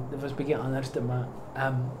gesien. Dit was bietjie anders, maar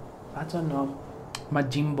wat was naam?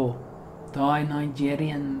 Majimbo. Daai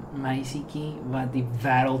Nigerian meisietjie wat die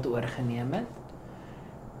wêreld oorgeneem het.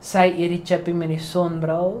 Sy eet die chippy met die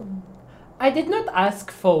sonbril. I did not ask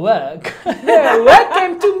for work. Work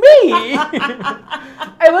came to me.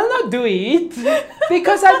 I will not do it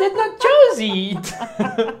because I did not choose it.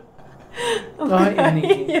 Daai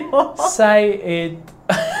enetjie. Sy het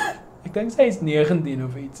ek dink sy is 19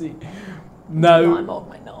 of ietsie. Nou Daai maak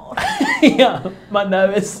my naar. ja, maar nou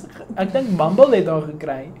is ek dink Bumble het haar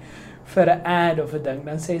gekry vir 'n ad of 'n ding.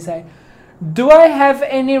 Dan sê sy, "Do I have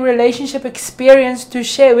any relationship experience to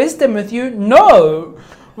share wisdom with you?" No.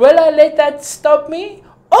 Will I let that stop me?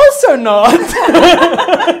 Also not.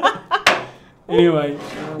 Anyway,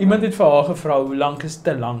 iemand het vir haar gevra hoe lank is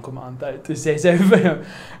te lank om aan te hou. Toe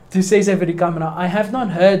sê sy vir die kamera, "I have not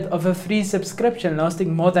heard of a free subscription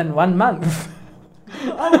lasting more than 1 month."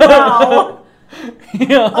 Oh wow.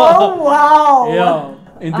 Ja. Oh wow. Ja.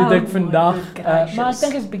 En toe ek vandag, good maar ek gracious.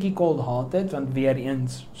 dink is bietjie cold-hearted, want weer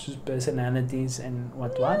eens, soos personalities en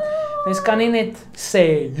what. Mens kan nie net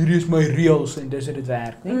sê, hierdie is my reels en dis hoe dit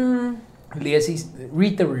werk nie. Lees die,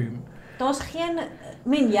 read the room. Daar's geen,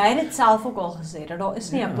 jy het dit self ook al gesê, dat daar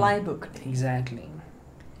is nie 'n Ja. playbook nie. Exactly.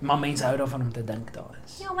 Maar mense hou daarvan om te dink daar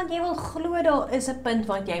is. Ja, want jy wil glo daar is 'n punt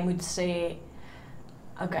wat jy moet sê,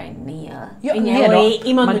 okay, nee. Ja, en jy nee, wil hê maar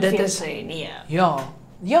iemand moet dit vir jou is- sê, nee.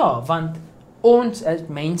 Ja, want ons is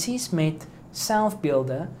mensies met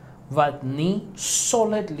selfbeelde wat nie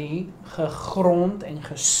solidly gegrond en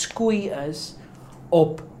geskoei is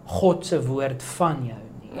op God se woord van jou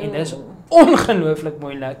nie. En dis ongelooflik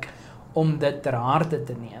moeilik om dit ter harte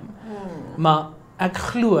te neem. Maar ek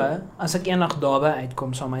glo as ek eendag daarby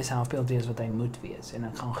uitkom sal my selfbeeld wees wat hy moet wees en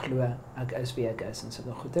ek gaan glo ek is wie ek is en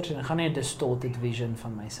sulke goeters en ek gaan nie 'n distorted vision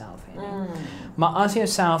van myself hê nie. Maar as jou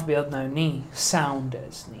selfbeeld nou nie sound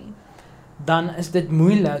is nie, dan is dit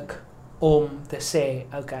moeilik om te sê,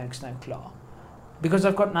 okay, ek's nou klaar. Because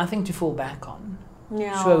I've got nothing to fall back on.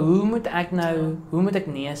 Ja. So hoe moet ek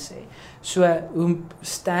nee sê? So hoe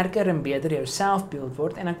sterker en beter jou selfbeeld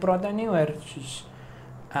word en ek praat nou nie oor soos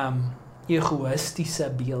egoïstiese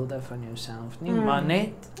beelde van jouself nie, maar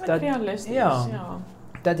net dat realisties, ja.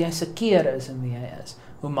 Dat jy seker is in wie jy is.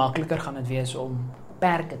 Hoe makliker gaan dit wees om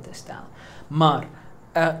perke te stel. Maar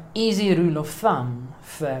 'n easy rule of thumb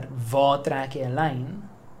vir waar trek jy 'n lyn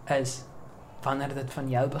is wanneer dit van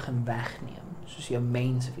jou begin wegneem, soos jou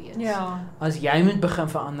menswees. Ja. As jy moet begin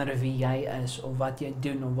verander wie jy is of wat jy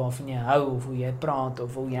doen of waarvan jy hou of hoe jy praat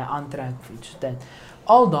of hoe jy aantrek of iets dit.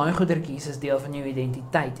 Al daai goedertjies is deel van jou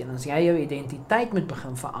identiteit en as jy jou identiteit moet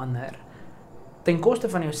begin verander ten koste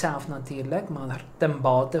van jouself natuurlik, maar ten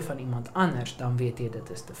bate van iemand anders, dan weet jy dit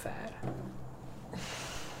is te ver.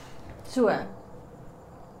 So.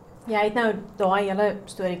 Jy het nou daai hele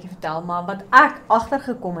storieetjie vertel, maar wat ek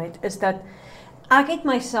agtergekom het is dat ek het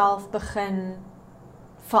myself begin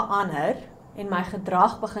verander en my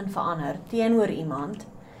gedrag begin verander teenoor iemand,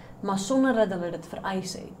 maar sonder dat hulle dit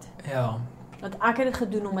vereis het. Ja, Want ek het dit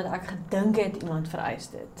gedoen omdat ek gedink het iemand vereis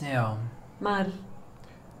dit. ja, Maar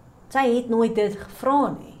sy het nooit dit gevra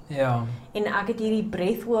nie. ja, En ek het hierdie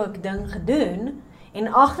breathwork ding gedoen en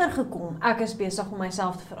agtergekom ek is besig om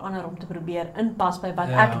myself te verander om te probeer inpas by wat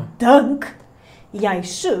Ja. ek dink jy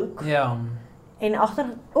soek ja, en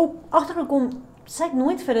agtergekom sy het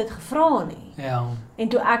nooit vir dit gevra nie. ja, En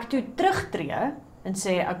toe ek toe terugtreë en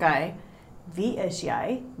sê okay, wie is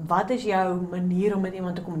jy? Wat is jou manier om met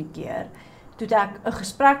iemand te kommunikeer? Toe het ek 'n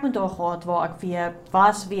gesprek met haar gehad waar ek weer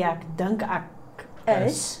was wie ek dink ek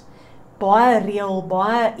is. Baie reël,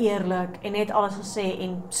 baie eerlik en net alles gesê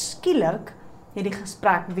en skielik het die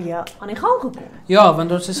gesprek weer aan die gang gekom. ja,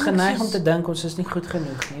 want ons is Ek geneig om soos- te dink ons is nie goed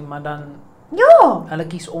genoeg nie, maar dan Ja, hulle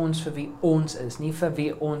kies ons vir wie ons is, nie vir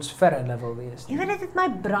wie ons vir hulle wil wees jy nie. weet dit het my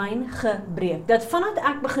brein gebreek. Dat vandat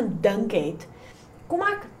ek begin dink het, kom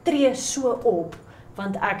ek tree so op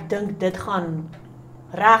want ek dink dit gaan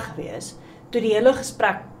reg wees. Toe die hele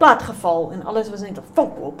gesprek plat geval en alles was net 'n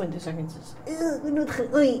fok op en toe sê ek net soos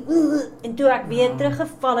en toe ek weer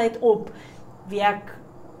teruggeval het op wie ek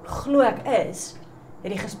glo ek is,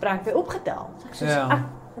 het die gesprek weer opgetel. So ek soos Ja.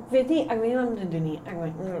 ek weet nie wat om te doen nie.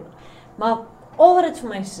 Maar al wat dit vir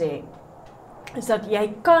my sê is dat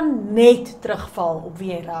jy kan net terugval op wie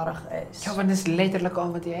jy regtig is. Ja, want dit is letterlik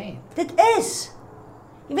al wat jy het. Dit is.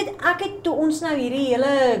 Jy weet ek het toe ons nou hierdie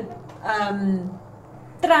hele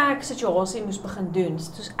trek situasie moes begin doen.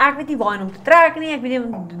 Soos ek weet nie waarheen om te trek nie, ek weet nie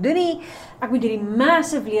wat om te doen nie. Ek moet hierdie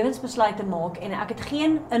massive lewensbesluite maak en ek het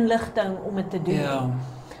geen inligting om dit te doen nie. Ja,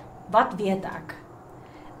 Wat weet ek?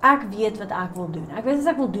 Ek weet wat ek wil doen. Ek weet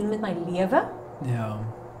wat ek wil doen met my lewe ja,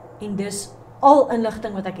 en dis al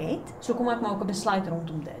inligting wat ek het. So kom ek maak 'n besluit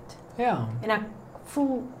rondom dit. ja, En ek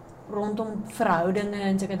voel rondom verhoudinge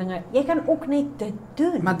en sulke dinge. Jy kan ook net dit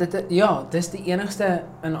doen. maar dit, ja, dis die enigste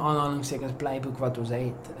in aanhalingstekens playbook wat ons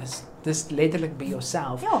het. Dis letterlik be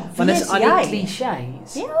yourself. Ja, Want wie dis is al jy? die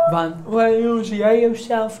clichés. Ja. Want as jy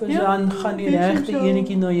jouself is, Ja, dan gaan die wie is regte jouself?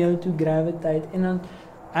 enetjie na jou toe gravitate en dan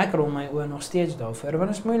ek rol my oë nog steeds daarvoor, want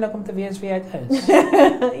dit is moeilik om te weet wie ek is.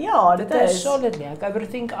 Ja, Dit is solidly. Ek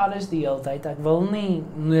overthink alles die hele tyd. Ek wil nie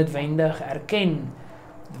noodwendig erken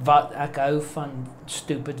wat ek hou van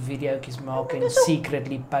stupid videoetjies maak en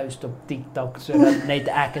secretly post op TikTok sodat net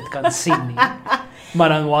ek dit kan sien nie. Maar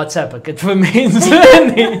dan WhatsApp ek dit vir mense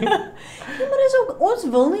nie. Ja, maar dis ook ons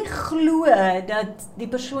wil nie glo dat die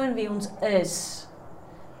persoon wie ons is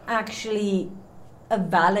actually 'n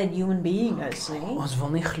valid human being is nie. Ons wil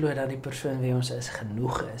nie glo dat die persoon wie ons is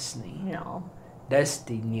genoeg is nie. Ja. Dis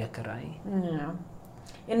die neukery. Ja.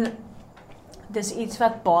 En dis iets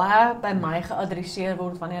wat baie by my geadresseer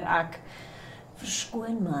word wanneer ek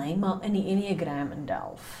verskoon my, maar in die Enneagram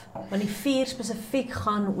indelf. Want die 4 spesifiek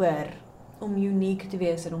gaan oor om uniek te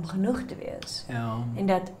wees en om genoeg te wees. Ja. En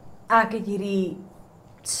dat ek het hierdie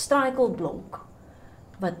struikelblok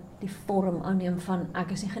wat die vorm aanneem van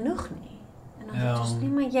ek is nie genoeg nie. En dan Ja. is nie,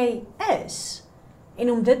 maar jy is.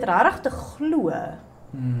 En om dit regtig te glo,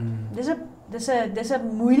 dis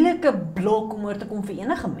 'n moeilike blok om oor te kom vir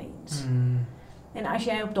enige mens. En as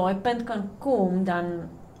jy op daai punt kan kom, dan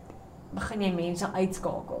begin jy mense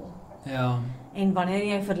uitskakel. Ja. En wanneer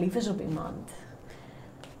jy verlief is op iemand,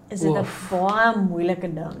 is dit 'n Oef. baie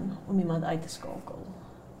moeilike ding om iemand uit te skakel.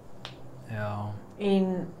 Ja.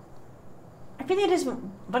 En ek weet nie, dis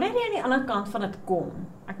wanneer jy aan die ander kant van dit kom.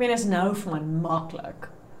 Ek meen is nou vir my maklik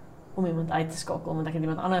om iemand uit te skakel want ek het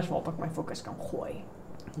iemand anders waarop ek my fokus kan gooi.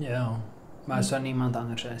 Ja. Maar as daar niemand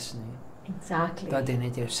anders is nie. Exactly. Dat jy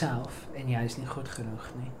net jouself en jy is nie goed genoeg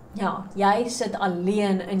nie. Ja, jy sit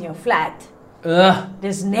alleen in jou flat.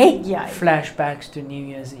 Dis net jy. Flashbacks to New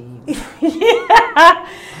Year's Eve.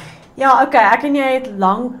 Ja, okay, ek en jy het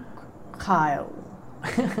lank gehuil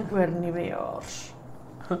oor Nuwejaars.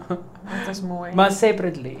 Dit is mooi. Maar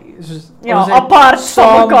separately. Soos, ja, ons het apart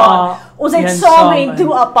van mekaar. Ons het saam en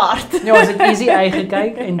toe apart. Ja, ons het easy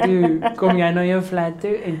uitgekyk en toe kom jy na jou flat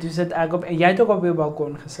toe en toe sit ek op en jy het ook op jou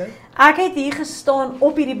balkon gesit. Ek het hier gestaan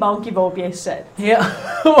op hierdie bankie waarop jy sit. Ja,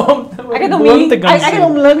 Ek het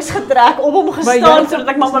hom links getrek, op hom gestaan sodat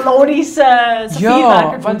ek maar Melody se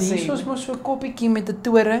vuurwerke kon want sien. hier was mos so 'n koppietjie met 'n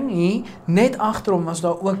toring hier, net agter hom was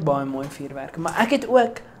daar ook baie mooi vuurwerke, maar ek het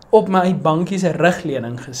ook op my bankie se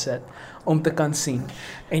rugleuning gesit om te kan sien.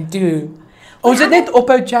 En toe ons het net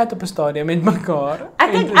ophou chat op 'n stadium met mekaar.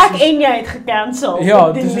 Ek en jy het gekansel.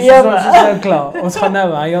 Ja, die dis lewe. ons is nou klaar. Ons gaan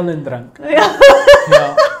nou huil en drink. Ja.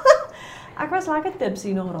 Ja. Ek was lekker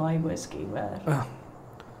tipsy nog raai whisky hoor.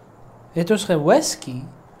 Het ons gewhisky?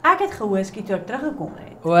 Ek het gewhisky toe ek teruggekom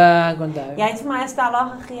het. O, ek onthou. Jy het vir my 'n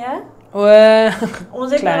Stella gegee. O,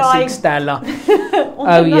 Ons het classic Stella. ons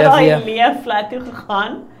het ja, na daai ja. leefflat toe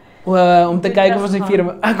gegaan. O, om te kyk of ons die vier.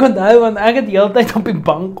 Ek onthou want ek het die hele tyd op die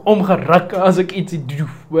bank omgeruk as ek ietsie doen,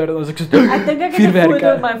 hoor, as ek so Ek dink ek het 'n vuurwerke.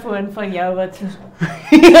 foto op my foon van jou wat so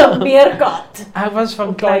Ja. meerkat. Ek was van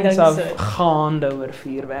Op kleins klein af sit. gaande oor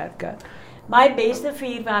vuurwerke. My beste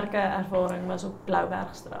vuurwerke ervaring was op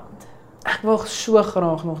Bloubergstrand. Ek wil so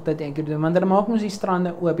graag nog dit een keer doen, want dan maak mos die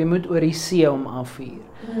strande oop. Jy moet oor die see om afvuur.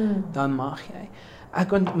 Dan mag jy.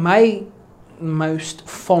 My most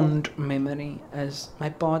fond memory is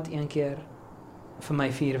my pa het een keer vir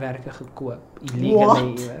my vuurwerke gekoop.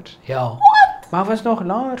 Illegally iewers. Ja. What? Maar was nog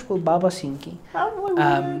laerskool baba seentjie.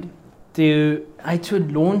 Toe hy het so 'n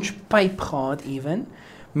launchpyp gehad ewen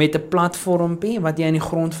met 'n platformpie wat jy in die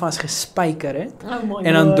grond vas gespyker het.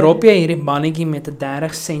 En dan drop jy hierdie mannetjie met 'n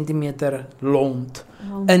 30 cm lont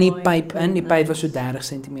in die pyp in. Die pyp was so 30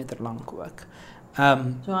 cm lank ook.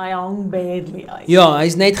 So hy hang badly uit. Ja,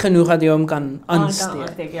 hy's net genoeg dat jy hom kan aansteek.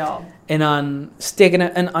 Aansteek, ja. En dan steek hy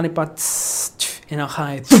in aan die pad en dan gaan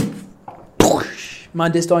hy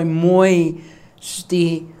maar dis daai mooi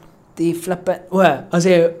die flippe. As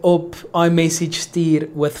jy op iMessage stuur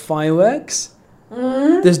with fireworks.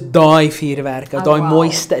 Dis daai vuurwerke, daai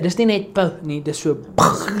mooiste. Dis nie net nie, dis so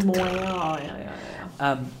mooi.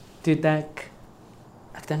 Ja. Toe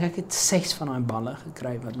ek dink ek het 6 van daai balle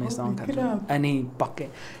gekry wat mense dan kan doen in die pakkie.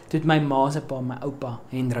 Toe het my ma se pa, my oupa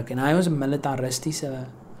Hendrik, en hy was 'n militaristiese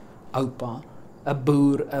oupa, 'n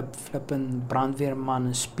boer, 'n flippin brandweerman,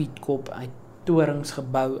 'n speedkop uit torings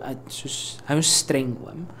gebou uit soos hy was streng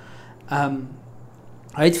oom.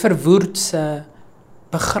 Hy het verwoerd se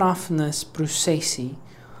begrafnisprosesie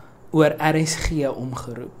oor RSG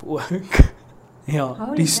omgeroep ook. Ja,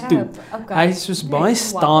 die stoep. Hy is soos baie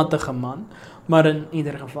statige man, maar in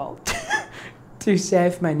ieder geval. Toe sê hy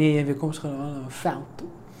vir my, nee, jy weet, kom ons gaan na 'n veld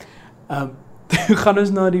toe. Toe gaan ons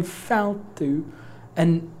na die veld toe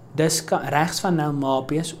en dis regs van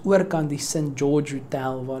Nelmapies oorkant die St George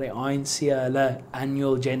Hotel waar die ANC hulle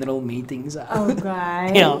annual general meetings hou.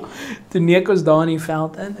 Okay. Ja. Toe neek ons daar in die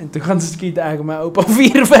veld in en toe gaan skiet ek my oupa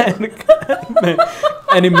vuurwerk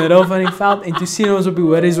in die middel van die veld en toe sien ons op die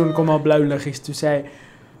horison kom al blou liggies. Toe sê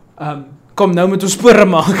hy kom nou met ons spore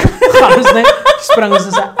maak. Gaan ons net spring ons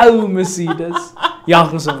as 'n ou Mercedes.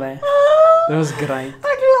 Jag ons weg. Dit was great.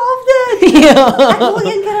 Ek love dit. Ja. Ek wil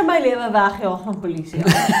een keer in my lewe weggejaag van polisie.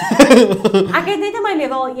 Ek het net in my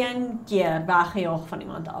lewe al een keer weggejaag van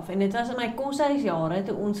iemand af en dit was in my koshuisjare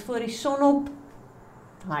toe ons voor die Sonop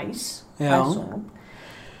huis, Ja. Sonop.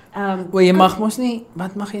 Jy mag mos nie,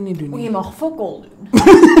 wat mag jy nie doen nie? Jy mag fokol doen.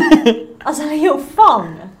 As hulle jou vang,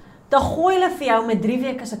 dan gooi hulle vir jou met 3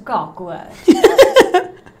 weke se kak, hoor.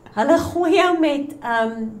 Hulle gooi jou met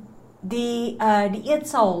die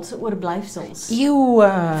eetsaal se oorblyfsels. Eeuw.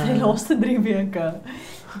 Vir die laaste 3 weke.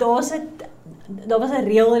 Daar was 'n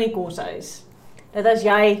reël in die koshuis. Dat as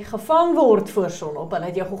jy gevang word voor sonop en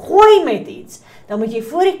dat jy gegooi met iets, dan moet jy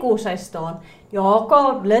voor die koshuis staan, jou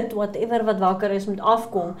haka, blit, whatever wat wakker is, moet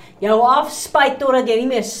afkom, jou afspuit totdat jy nie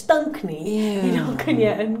meer stink nie, en dan kan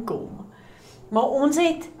jy inkom. Maar ons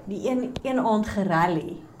het die een aand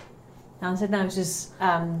gerally. Dan is dit nou soos,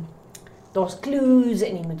 daar's clues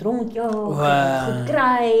en jy moet rondjaag, goed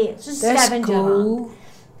kry, soos scavenger hunt.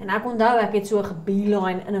 En ek onthou, ek het so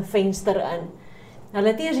gebeeline in 'n venster in. Hulle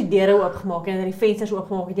het eers die deure oopgemaak en die vensters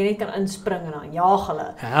oopgemaak, dat jy net kan inspring en dan jaag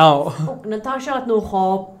hulle. Ook Natasha het nog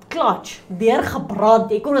haar clutch deurgebrand,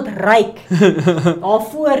 jy kon dit ruik. Daar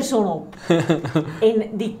voor sonop. En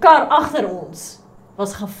die kar agter ons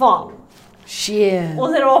was gevang. Shit.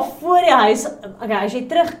 Ons het daar voor die huis, okay, as jy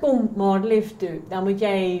terugkom Maartlief toe, dan moet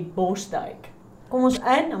jy bosduik. Kom ons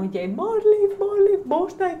in, dan moet jy Maartlief,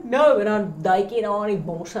 bosduik. Nou, en dan duik jy daar in die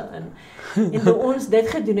bosse in. En toe ons dit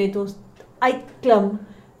gedoen het, ons uitklim,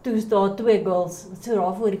 toe is daar 2 girls, wat so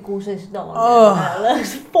daar voor die koshuis staan. Hulle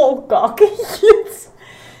is vol kakkies.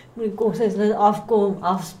 Moet die koshuis net afkom,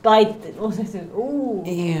 afspuit, en ons is so,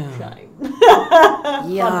 shame.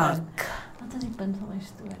 Jak. Wat is die punt van my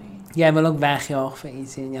storie? Jy wil ook wegjaag vir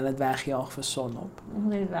iets en jy het wegjaag vir sonop.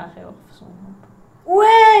 Ons het dit weggejaag vir sonop.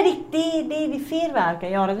 Die vuurwerke,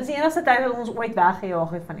 ja, dit was die enigste tyd dat ons ooit weggejaag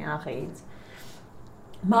het van enige iets.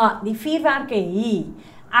 Maar die vuurwerke hier,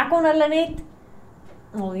 ek kon hulle net,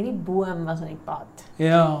 hierdie boom was in die pad.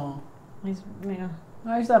 Ja. Ja.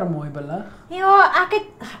 Hy is daar mooi belig. Ja, ek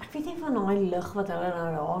weet nie van daai lig wat hulle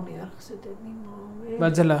nou daar neergesit het nie, maar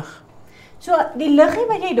Wat is 'n lig? So, die liggie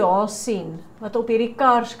wat jy daar sien, wat op hierdie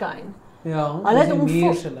kar skyn. Ja, Hulle het hom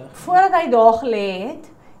voordat hy daar gelê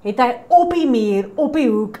het hy op die muur, op die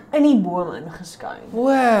hoek, in die boom ingeskyn.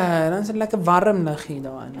 Dan is dit lekker warm lig hier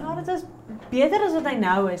daarin. Ja, dit is beter as wat hy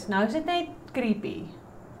nou is. Nou is dit net creepy.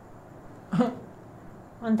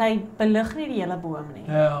 Want hy belig nie die hele boom nie.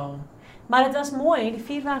 Ja. Maar dit was mooi, die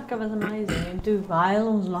vuurwerke was amazing. En toe waai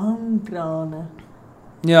ons lang trane.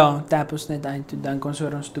 Ja, tap ons net eind toe, dink ons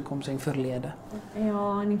oor ons toekoms en verlede.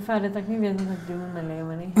 Ja, en die feit dat ek nie weet wat ek doen in my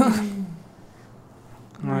lewe nie.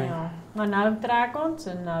 Nee. Ja, maar nou trek ons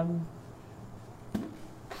en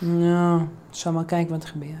Ja, sal maar kyk wat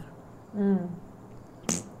gebeur. Nou.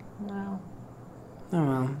 Nou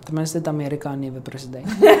wel, tenminste het Amerika 'n nuwe president.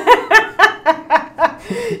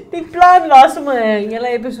 Die plan was om 'n hele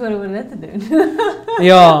episode oor dit te doen.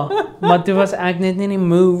 Ja, maar toe was ek net nie in die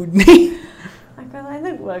mood nie. Ek was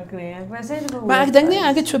eintlik ook nie. Ek was eintlik Maar ek dink nie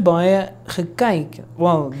ek het so baie gekyk.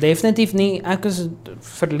 Wel, definitief nie. Ek is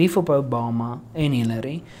verlief op Obama en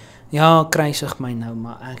Hillary. Ja, kruisig my nou,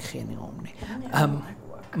 maar ek gee nie om nie.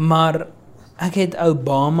 Maar ek het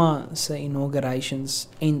Obama se inaugurations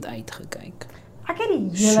eind gekyk. Ek het die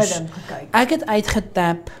hele ding gekyk. Ek het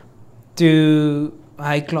uitgetap toe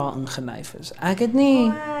hy klaar ingelyf is. Ek het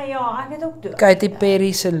nie Ja, ek het ook toe. Katy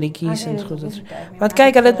Perry se liedjies en goed. Want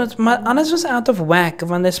kyk, hulle het maar anders was out of whack,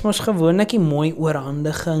 want dit is mos gewoonlik die mooi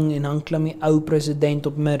oorhandiging en dan klim die ou president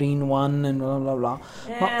op Marine One en blablabla.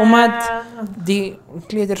 Maar omdat die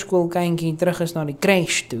kleuterskoolkindjie terug is na die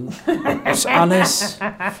crash toe, is alles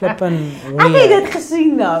flippin weird. Ek het dit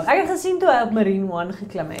gesien nou. Ek het gesien toe hy op Marine One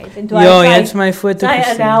geklim het en toe jy het my foto sy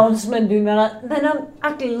gesien. announcement doen. Dan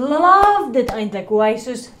ek love dit eintlik hoe hy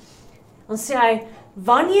soos ons sê hy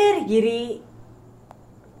wanneer hierdie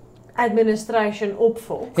administration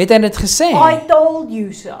opvolg. Het hy dit gesê? I told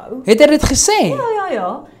you so. Het hy dit gesê?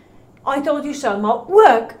 Ja. I told you so, maar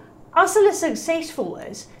ook as hulle suksesvol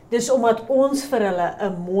is, dis omdat ons vir hulle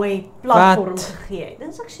 'n mooi platform gegee het.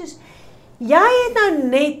 Dan sê ek soos jy het nou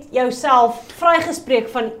net jouself vrygespreek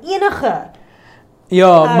van enige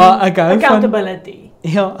maar ek hou van accountability.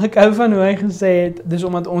 Ja, ek hou van hoe hy gesê het, dis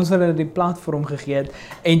omdat ons hulle die platform gegee het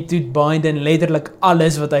en toe Biden letterlik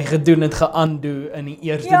alles wat hy gedoen het ge-undo in die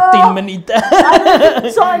eerste 10 minute.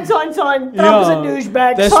 Sign. Trump is a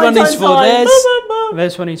douchebag. This one is for this.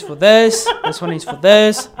 This one is for this. This one is for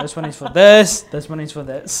this. This one is for this. This one is for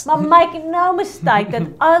this. Maar make no mistake dat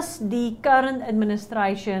as die current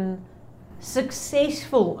administration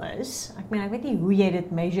suksesvol is, ek weet nie hoe jy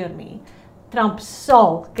dit measure nie, Trump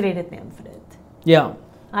sal credit neem vir dit. Ja.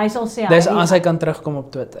 Hy sal sê dis as hy kan terugkom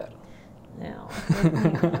op Twitter. Ja.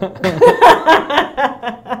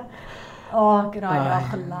 Ek het daai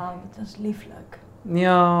geloof, dit is lieflik.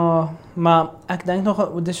 Ja, maar ek dink nog,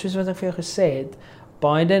 dis soos wat ek vir jou gesê het,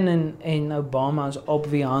 Biden en Obama is op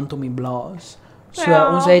wie hand om die blaas. So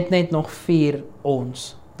ons het net nog 4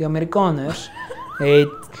 ons. die Amerikaners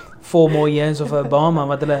het vol Moyens of Obama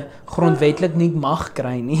wat hulle grondwetlik nie mag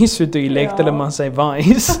kry nie, so toe elect hulle maar sy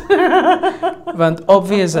vice. Want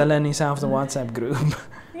obvious hulle in dieselfde WhatsApp groep.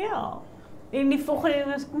 Ja. En die volgende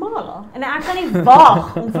een is Kamala. En ek kan nie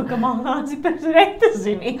wag om vir Kamala as die president te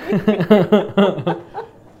sien nie.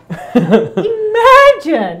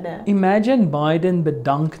 Imagine Biden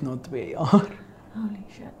bedank na 2 jaar. Holy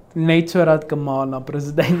shit. Net sodat Kamala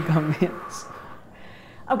president kan wees.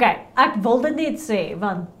 Okay, ek wil dit net sê,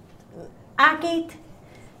 want ek het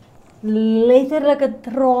letterlike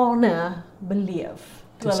trane beleef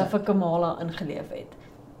toe hulle vir Kamala ingeleef het.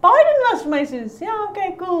 Biden was vir my soos, ja,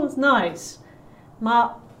 okay, cool, it's nice. Maar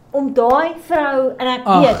om daai vrou, en ek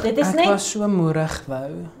weet, dit is ek net... was so moerig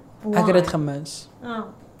wou. Ek het dit gemis. Oh.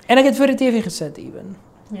 En ek het voor die TV gesit, even.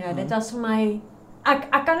 Ja, dit was vir my...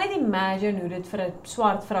 Ek kan net imagine hoe dit vir 'n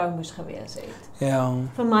swart vrou moes gewees het. Ja.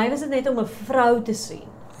 Vir my was dit net om 'n vrou te sien.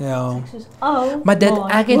 Ja. Ek soos, oh, Maar dit, my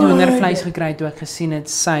ek het word. hoendervleis gekry toe ek gesien het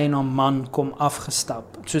sy en haar man kom afgestap.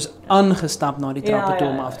 Soos aangestap na die trappe toe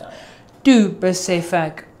om af te. Toe besef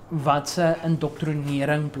ek wat se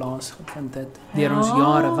indoktrinering plaasgevind het deur ons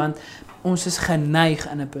jare, want ons is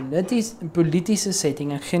geneig in 'n politiese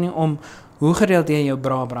setting. Ek gee nie om hoe gereeld jy jou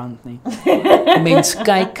bra brand nie. Mens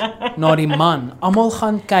kyk na die man. Almal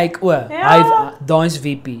gaan kyk, daai's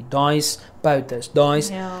VP, daai's Poutus,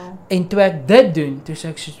 daai's en toe ek dit doen, toe sê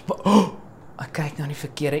ek soos, ek kyk na die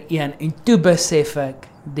verkeerde een en toe besef ek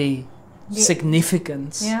die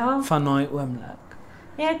significance van daai oomblik.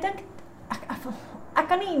 Ja, ek dink ek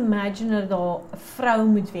kan nie imagine dat daar 'n vrou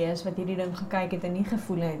moet wees wat hierdie ding gekyk het en nie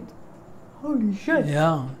gevoel het. Holy shit.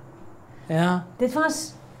 Ja. Ja. Dit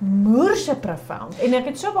was moerse profound. En ek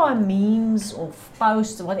het so baie memes of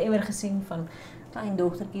posts whatever gesien van klein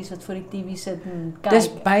dogtertjies wat voor die TV sit en kyk. Dis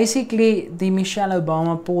basically die Michelle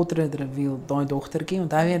Obama portrait reveal, daai dogtertjie,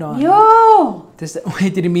 onthou jy daai? Ja. Dis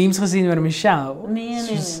het jy die memes gesien oor Michelle?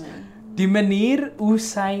 Nee. Die manier hoe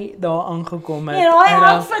sy daar aangekom het. Ja, daai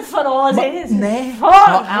outfit van haar is. Nee,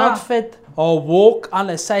 haar outfit, haar walk,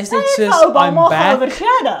 alles. Sy is net soos I'm back.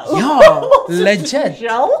 Ja, legit.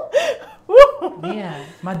 Nee,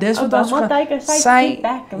 maar dis wat ons ons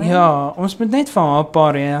moet net vir haar 'n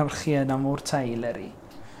paar jaar gee, dan word sy Hillary.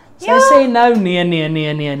 Sy sê nou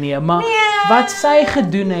nee, maar wat sy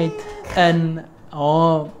gedoen het in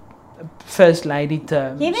haar first lady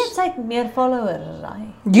terms. Jy weet sy het meer followers as hy.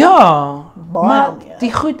 Ja, maar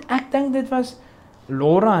die goed, ek dink dit was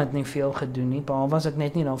Laura het nie veel gedoen nie, behalwe as ek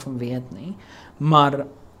net nie daarvan weet nie. Maar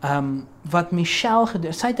wat Michelle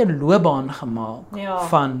gedoen, sy het 'n loopbaan gemaak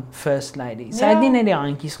van First Lady. Sy het nie net die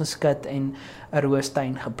handjies geskit en 'n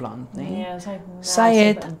roostuin geplant nie. Nee, sy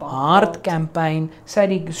het hard campaign, sy het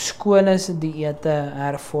die skole se dieete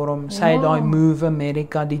hervorm, sy het daai Move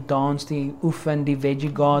America, die dans, die oefen, die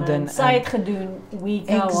veggie garden. Sy het gedoen we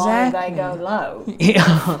go high, they go low.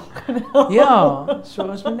 Ja, so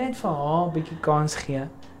ons moet net vir haar 'n bietjie kans gee.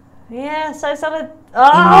 Ja, sy sal dit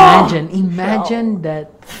Imagine that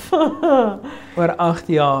oor 8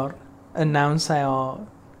 jaar announce sy haar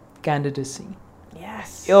candidacy.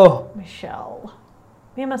 Yes. Jo. Michelle.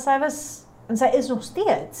 Nee, maar sy was, en sy is nog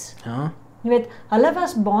steeds. Ja. Jy weet, hulle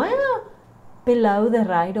was baie below the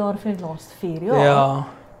radar vir die laaste 4 jaar. Ja.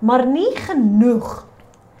 Maar nie genoeg.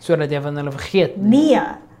 Sodat jy van hulle vergeet nie. Nee,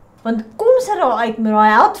 want kom sy daar uit met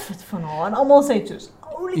daai outfit van haar en almal sê soos,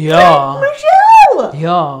 holy Michelle!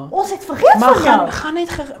 Ja. Ons het vergeet maar van jou.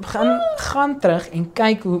 Gaan terug en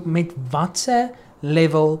kyk hoe met watse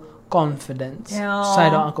level confidence sy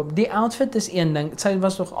daar aankom. Die outfit is een ding, sy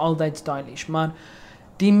was nog altyd stylish, maar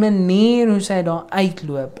die manier hoe sy daar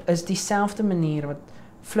uitloop is dieselfde manier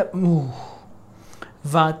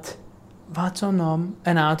wat so naam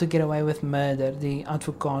in How to Get Away with Murder, die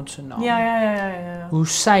advokaat se naam. Ja. Hoe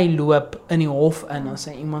sy loop in die hof in as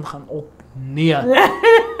sy iemand gaan op. Nee.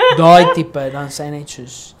 Daai tipe dan sy net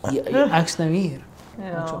soos ek's nou hier.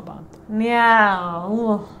 Ja.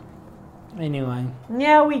 Ja. Anyway.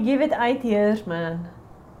 Yeah, we give it 8 years, man.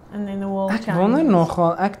 And then the world changes. Ek wonder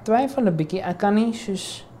nogal, ek twyfel 'n bietjie, ek kan nie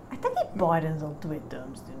soos ek dink die Biden sal 2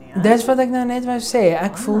 terms doen nie. Dis wat ek nou net wou sê,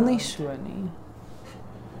 ek voel nie so nie.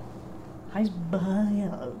 Hy's baie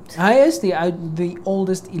oud. Hy is die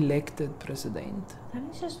oldest elected president. Hy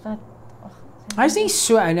is soos wat Hy's nie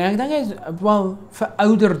so oud nie. Ek dink hy's wel vir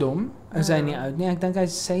ouderdom is hy nie oud nie. Ek dink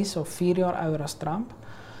hy's 6 of 4 jaar ouer as Trump.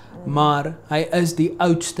 Maar hy is die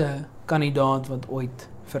oudste kandidaat wat ooit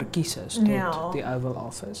verkies is tot die Oval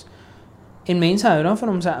Office. En mense hou daarvan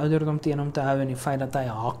om sy ouderdom teen hom te hou en die feit dat hy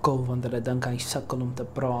hakkel want hulle dink hy sukkel om te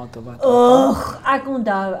praat of wat. Ek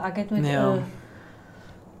onthou, ek het met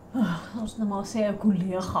ons nou maar sê 'n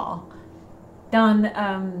kollega dan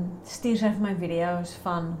stuur sy vir my video's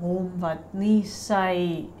van hom wat nie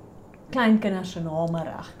sy kleinkinders se name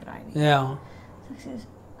reg kry nie. Ja, So ek sê,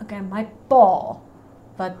 okay, my pa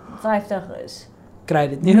wat 50 is, kry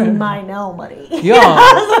dit nie. nie my name nie. Ja,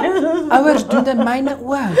 ouers doen dit myne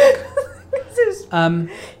ook. Soos,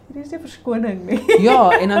 hier is nie verskoning nie. Ja,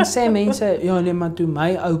 en dan sê mense, ja nee, maar toe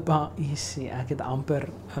my oupa, jy sê, ek het amper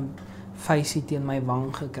 'n vuisie teen my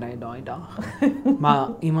wang gekry daai dag. Maar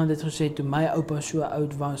iemand het gesê, toe my oupa so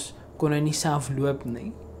oud was, kon hy nie self loop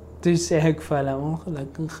nie. Toe sê ek vir hulle,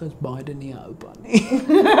 ongelukkig is Biden nie 'n oupa nie.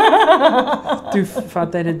 Toe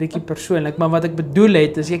vat hy dit bietjie persoonlik, maar wat ek bedoel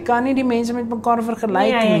het, is jy kan nie die mense met mekaar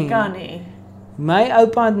vergelyk nie. Nee, jy kan nie. My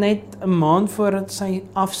oupa het net 'n maand voordat sy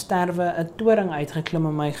afsterwe 'n toring uitgeklim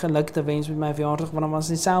om my geluk te wens met my verjaardag, want dan was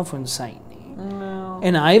sy selfoon sy nie. No.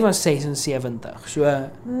 En hy was 76, so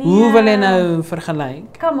hoe wil jy nou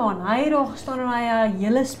vergelyk? Come on, hy het daar gestaan en hy 'n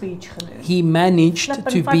hele speech gedoen. He managed Flip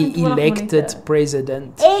in to be 25 elected minute.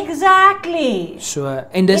 president. Exactly. So,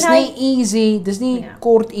 en dis En hy- nie easy, dis nie Ja.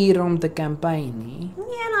 kort ure om te campaign nie.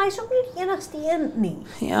 Nee, en hy's ook nie die enigste een nie.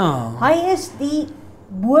 Ja, Hy is die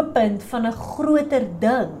boepunt van 'n groter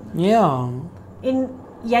ding. ja, En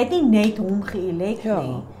jy het nie net hom geelek Ja.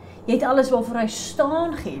 nie. Jy het alles waarvoor hy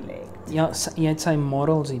staan geelek. ja, jy het sy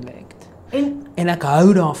morals elect. En En ek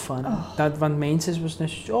hou daarvan, dat want mense was nou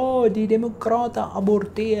so, die demokrate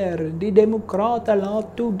aborteer, die demokrate laat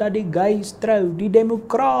toe dat die gays trou, die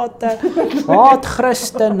demokrate haat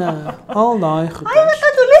Christene, al daai hy goeders. is 'n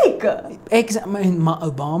Katolieke. Maar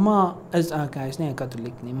Obama is, okay, hy is nie 'n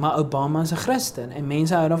Katoliek nie, maar Obama is 'n Christen, en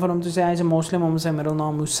mense hou daarvan om te sê hy is 'n moslim omdat sy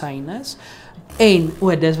middelnaam Hussein is. En,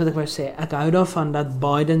 dis wat ek wou sê, ek hou daarvan dat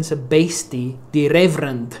Biden se bestie, die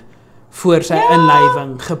reverend, voor sy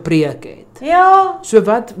inlywing gepreek het. Ja, So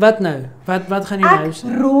wat nou? Wat gaan jy nou ek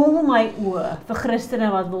sê? rol my oë vir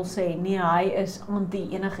Christene wat wil sê, nee, hy is anti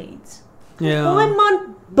enige iets. Ja, My man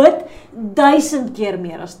bid 1000 keer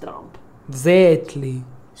meer as Trump. exactly.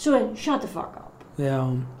 So, shut the fuck up. Ja.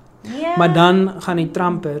 Ja. Maar dan gaan die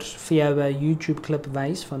Trumpers vir jou 'n YouTube klip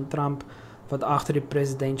wys van Trump wat agter die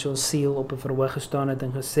presidential seal op 'n verhoog gestaan het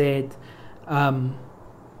en gesê het,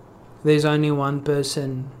 there's only one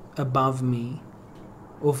person above me,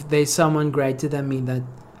 of there's someone greater than me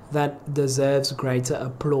that deserves greater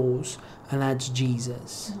applause, and that's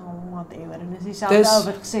Jesus. Oh, whatever. En dis dieselfde Dis- ou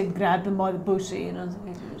wat gesê het, grab him by the pussy en dan sê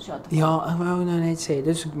ek, shut the fuck Ja, up. ek wou nou net sê,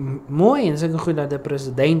 dis mooi en sulke goed dat 'n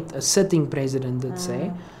president, 'n sitting president dit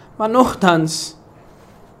sê, maar nogtans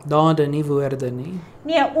dade nie woorde nie.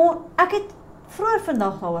 Nee, ek het vroeër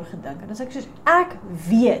vandag daaroor gedink en as ek soos, ek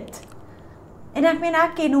weet, en ek meen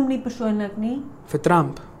ek ken hom nie persoonlik nie, Vir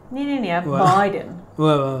Trump. nee, Wow. Biden.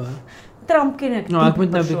 Wow. Trump ken ek Nou, ek nie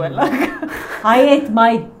moet nou persoonlik. Hy het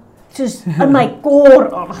my soos in my kor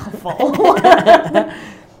aangeval.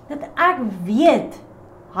 Dat ek weet,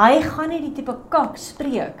 hy gaan nie die tipe kak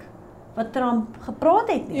spreek wat Trump gepraat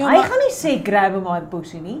het nie. Ja, Hy maar- gaan nie sê grab him by the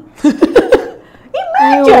pussy nie.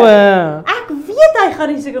 Eeuw. Ek weet hy gaan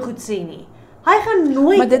nie sulke goed sê nie. Hy gaan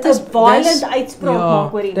nooit Maar dit is 'n violent uitspraak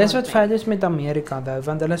maak oor iemand. Dis wat nie. fout is met Amerika nou,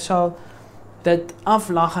 want hulle sal dit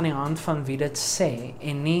aflag aan die hand van wie dit sê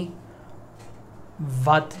en nie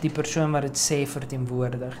wat die persoon wat dit sê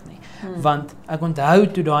verteenwoordig nie. Want ek onthou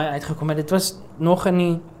toe daai uitgekom het, dit was nog in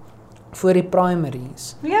die voor die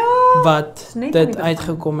primaries Ja. wat net dit nie begin.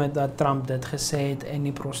 uitgekom het dat Trump dit gesê het en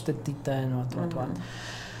die prostituie en wat.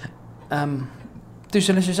 Toe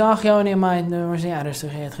hulle soos, ag ja nee, maar nou was nie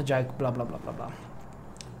ernstig, hy het gejoke, bla bla bla bla bla.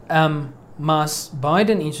 Maar as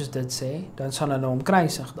Biden iets soos dit sê, dan sal hulle hom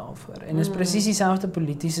kruisig daarvoor. En dis presies dieselfde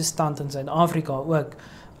politiese stand in Suid-Afrika ook.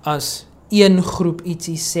 As een groep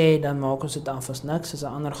ietsie sê, dan maak ons dit af as niks. As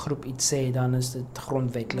 'n ander groep iets sê, dan is dit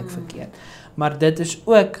grondwetlik verkeerd. Maar dit is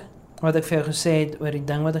ook wat ek vir jou gesê het oor die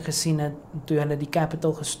ding wat ek gesien het toe hulle die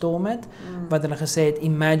Capitol gestorm het, wat hulle gesê het,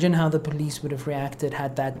 imagine how the police would have reacted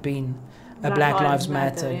had that been a Black Lives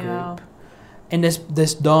Matter group. Ja. En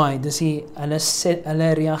dis daai, dis die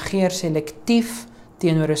hulle reageer selektief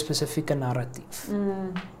teenoor 'n spesifieke narratief.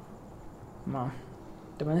 Maar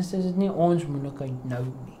ten minste is dit nie ons moeilikheid nou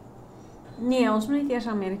nie. Nee, ons moet net eers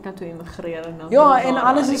Amerika toe immigreer en dan Ja, en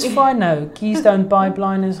alles is fine nou. Keystone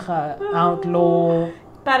Pipeline is ge-outlaw.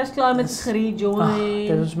 Paris Climate is gerejoin.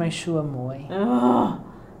 Dit is my so mooi.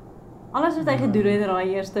 Alles wat hy gedoen het in daai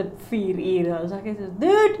eerste 4 ure, as ek sê,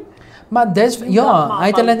 dude, Maar dis hy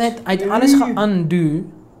het hulle net uit alles ge-undo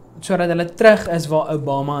sodat hulle terug is waar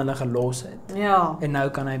Obama hulle gelos het. ja. En nou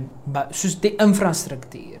kan hy soos die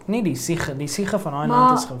infrastruktuur, nie die siege van daai Maar-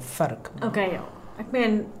 land is gevirk. Okay, ja. Ek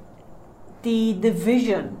meen die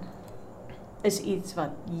vision is iets wat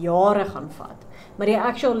jare gaan vat. Maar die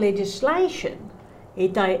actual legislation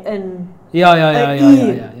het hy in Ja.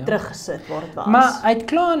 teruggesit waar het was. Maar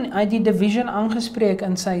hy het die division aangespreek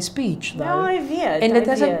in sy speech, though. Ja, hy weet. En dit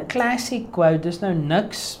hy is 'n weet. classic quote, dis nou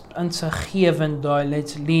niks insiggewend daai,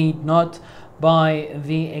 let's lead not by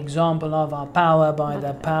the example of our power, by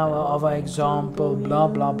the power of our example, bla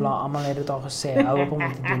bla bla, almal het dit al gesê, hou op om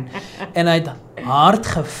dit te doen. En hy het hard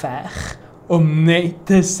geveg om net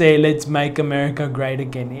te sê, let's make America great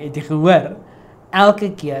again. Het jy gehoor?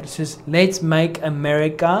 Elke keer, soos, let's make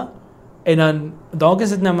America, en dan, dalk is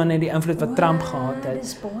dit nou maar net die invloed wat Trump gehad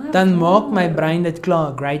het, dan maak my brein dit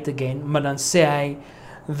klaar, great again, maar dan sê hy,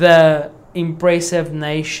 the impressive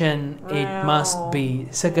nation it must be,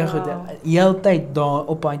 sulke goede, heeltyd daar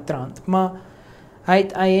op hy trant, maar hy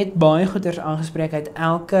het baie goeders aangespreek, hy het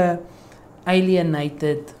elke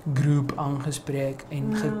alienated group aangespreek en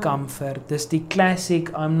gecomfort. Dis die classic,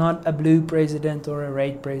 I'm not a blue president or a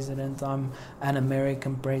red president, I'm an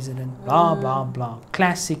American president, bla bla bla.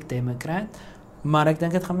 Classic Democrat, maar ek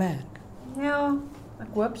dink dit gaan werk. Ja,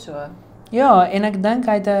 ek hoop so. Ja, en ek dink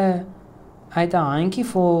hy het 'n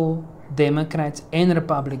handjievol Democrats en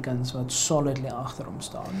Republicans wat solidly agter hom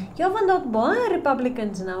staan. Ja, want daar het baie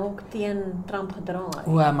Republicans nou ook teen Trump gedraai.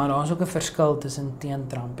 O, maar daar's ook 'n verskil tussen teen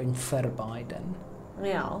Trump en vir Biden.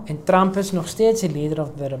 Ja. En Trump is nog steeds die leader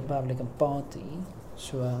of the Republican Party.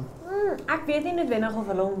 So Ek weet nie noodwendig of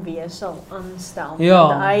hulle hom weer sal aanstel. Ja.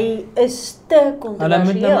 Want hy is te hulle kontroversieel.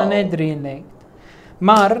 moet nou maar net re-elect.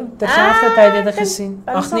 Maar terselfdertyd het ek gesien,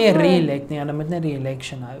 hulle ag sal nee, vir- re-elect nie, hulle moet net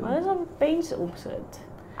re-election Maar hou. dis al pense opsit.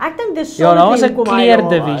 Ek dink dis Ja, daar was 'n hoekom hy clear daar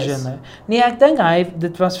division was. nou. Nee, ek dink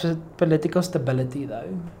dit was vir political stability though.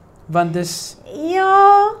 Want dis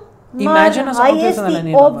Ja, maar Imagine as hy altyd is van hulle die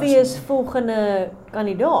nie daar was obvious nie. volgende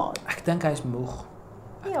kandidaat. ek dink hy's moeg.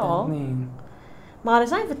 Ek Ja. dink nie. Maar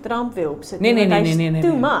as hy vir Trump wil opsit, Nee, want hy's nee.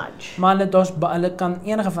 too much. Maar hulle kan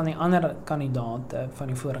enige van die ander kandidaate van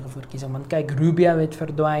die vorige verkiesing, want kyk, Rubio het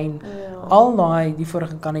verdwyn. Ja. Al die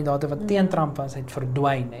vorige kandidaate wat teen Trump was, het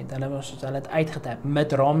verdwyn het. Hulle het uitgetap.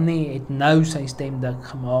 Mitt Romney het nou sy stem dik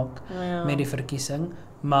gemaak Ja. met die verkiesing,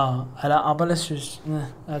 maar hulle almal is soos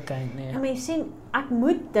okay, nee. Ja, maar jy sien, ek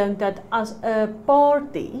moet dink dat as 'n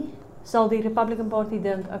party sal die Republican Party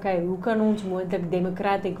dink, okay, hoe kan ons moontlik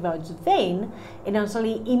Democratic votes wen? En dan sal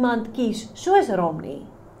jy iemand kies soos Romney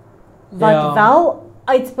wat Ja. wel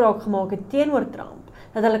uitspraak gemaak het teenoor Trump,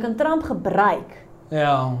 dat hulle kan Trump gebruik,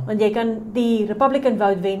 Ja. want jy kan die Republican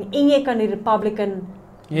vote wen en jy kan die Republican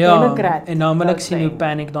Ja, Democrat en dan wil ek vote sien hoe wen.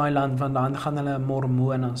 panic daai land, want dan gaan hulle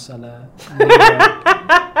mormoon as hulle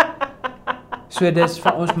So dis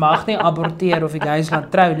vir ons mag nie aborteer of die gays laat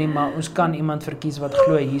trou nie, maar ons kan iemand verkies wat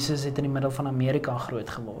glo Jesus het in die middel van Amerika groot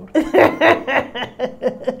geword.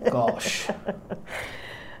 Gosh.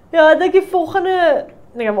 Ja, ek dink die volgende,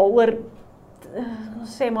 nee, maar oor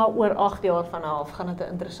sê maar oor 8 jaar vanaf gaan dit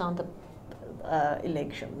 'n interessante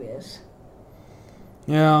election wees.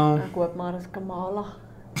 Ja. Ek hoop maar is Kamala.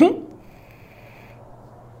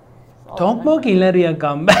 Dalk maak Hillary 'n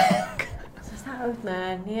comeback. Sy's nou oud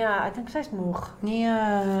man. Ja, ek dink sy's moeg. Nee,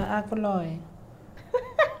 ek verlaai.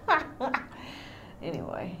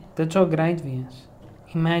 Anyway. Dit sou great wees.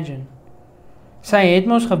 Imagine. Sy het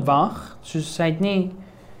mos gewag, soos sy het nie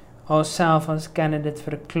haarself as candidate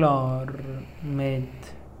verklaar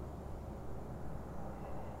met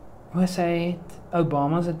hoe sy het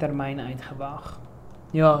Obama se termyn uitgewag.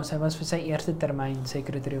 Ja, sy was vir sy eerste termyn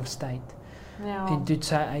Secretary of State Ja. en toe het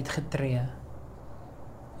sy uitgetree.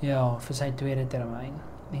 Ja, vir sy tweede termyn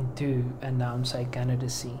en toe announce sy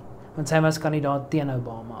candidacy. Want sy was kandidaat teen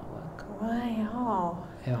Obama ook. O ja.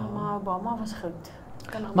 Ja. Maar Obama was goed.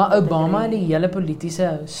 Kan almal Maar dit Obama het agree. die hele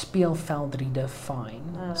politiese speelveld redefine.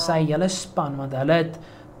 Ja. Sy hele span, want hulle het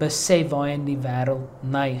besef waarheen die wêreld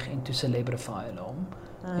neig en toe celebrify hulle hom.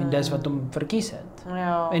 En dis wat hom verkies het.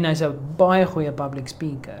 Ja. En hy's 'n baie goeie public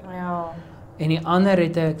speaker. Ja. En die ander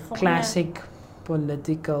het 'n Volgende- classic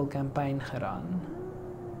political campaign gerun.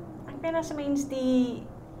 Ek weet as 'n mens die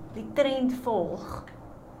trend volg,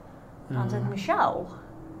 dan is dit Michelle.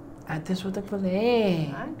 Dit is wat ek wil hê.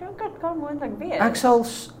 Ek dink dit kan moontlik wees. Ek sal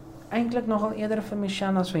eintlik nogal eerder vir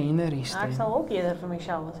Michelle as vir Hillary stem. Ek sal ook eerder vir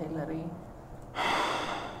Michelle as Hillary.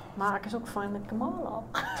 Maar ek is ook fyn met Kamala.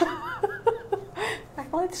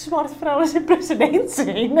 Ek wil net 'n swart vrou as die president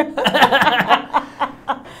sien.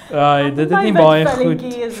 Ja, dit het My nie wit baie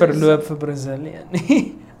velletjie goed is verloop vir Brasilië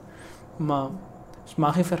nie. Maar ons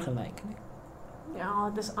mag nie vergelyk nie. Ja,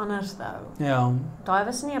 dis anders nou. Ja. Daai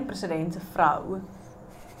was nie 'n president se vrou.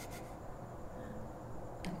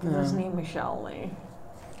 Dit was Ja. nie Michelle nie.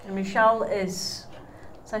 En Michelle is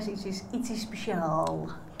sy's ietsie spesiaal.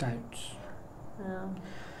 Touts.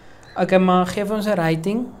 Ja. Okay, maar geef ons 'n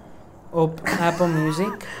rating op Apple Music.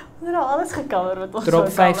 Ons het nou alles gecover wat ons Drop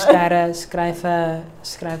sou 5 cover. sterre,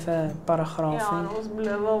 skryf 'n paragraaf Ja, in. en ons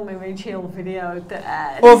beloof om eventueel video te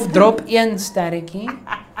add. Of drop 1 sterretjie.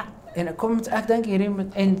 En kom ek dink hierdie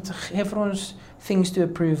moet en gee vir ons things to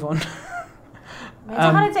approve on. Mense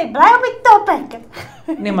gaan net sê bly op die topic.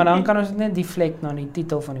 Nee, maar dan kan ons dit net deflect na die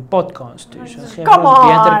titel van die podcast toe. So gee Come ons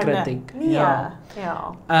beter on. kritiek. Nee. Ja.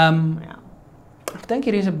 Ja. Ja. Ja. Ek dink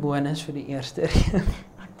hier is 'n bonus vir die eerste reeks.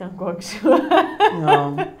 Ek dink ook so.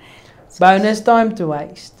 Ja. Bonus time to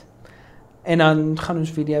waste. En dan gaan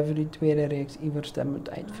ons video vir die tweede reeks iewers dan moet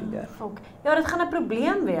uitfigure. Fok. Ja, dit gaan 'n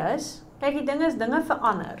probleem wees. Kyk, die ding is dinge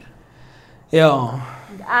verander. Ja.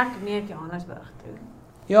 Want ek neem Johannesburg toe.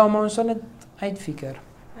 Ja, maar ons sal dit uitfigure.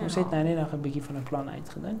 Ons Ja. het nou net nog 'n bietjie van 'n plan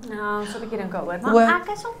uitgedink. Nou, so 'n bietjie dink daaroor. O. Maar ek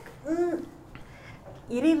is ook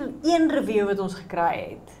hierdie een review wat ons gekry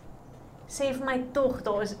het. Sê vir my tog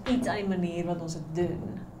daar is iets aan die manier wat ons dit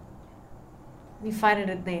doen. Die feit dat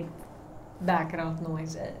dit net background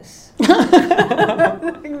noise is.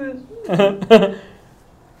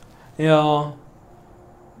 Ja.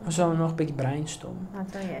 Ons sal nog 'n bietjie brainstorm. Wat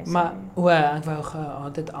sou jy sê? Maar ek wou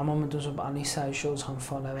gehad het almal met ons op al die socials gaan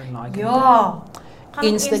follow en like. ja. Gaan op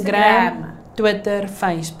Instagram, Twitter,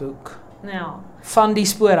 Facebook. Ja. Van die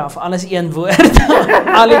spoor af, alles een woord.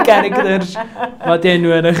 Al die characters wat jy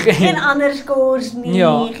nodig het. Geen underscores nie, Ja,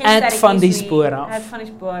 geen add sterretjies van die nie. spoor af. Add van die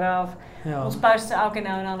spoor af. Ja. Ons post elke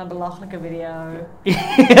nou en dan 'n belaglike video.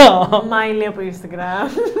 Ja. My op Instagram.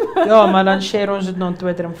 Ja, maar dan share ons dit na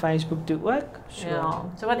Twitter en Facebook toe ook. So. Ja.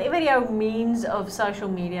 So whatever jou means of social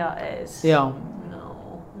media is. Ja. No.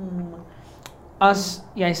 As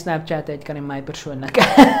jy Snapchat het, kan jy my persoonlik.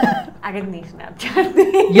 Ek het nie Snapchat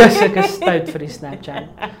nie. Ja, ek is stout vir die Snapchat.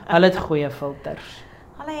 Hulle het goeie filters.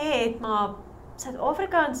 Hulle het maar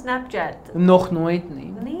Suid-Afrika en Snapchat. Nog nooit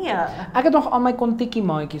nie. Nee. Ek het nog al my kontikkie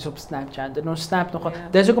maatjies op Snapchat en ons snap nog. Ja.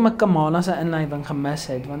 Dis hoekom ek Kamala se inlywing gemis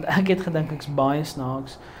het want ek het gedink ek's baie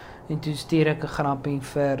snaaks en toe stuur ek 'n grappie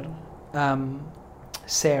vir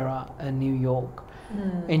Sarah in New York.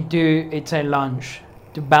 En toe het sy lunch.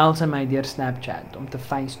 Toe bel sy my deur Snapchat om te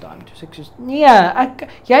FaceTime. Toe sê ek soos nee,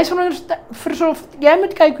 jy's veronderstel jy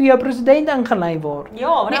moet kyk hoe jou president ingelei word. Ja,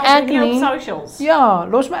 want Nee, ons ek is nie op nie. socials. Ja,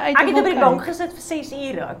 los my uit. Ek het op die bank gesit vir 6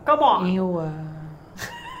 ure. Come on. Eeuw.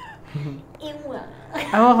 Eeuw.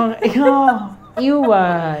 Ja, eeuw,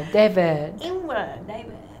 David. Eeuw,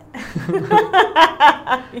 David.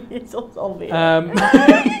 Is ons alweer.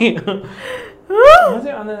 Wat is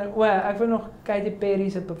die ander? Ek wil nog Katy Perry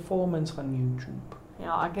se performance gaan YouTube.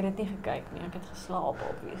 Ja, ek het dit nie gekyk nie. Ek het geslaap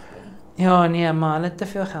obviously. Ja, nee, maar hulle het te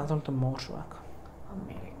veel geld om te mors ook.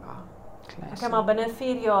 Amerika. Classic. Okay, maar binne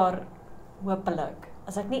 4 jaar hopelik.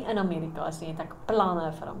 As ek nie in Amerika is nie, het ek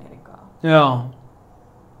planne vir Amerika. Ja.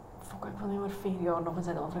 Fok, ek wil nie oor 4 jaar nog in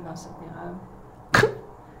Suid-Afrika sit nie, ou.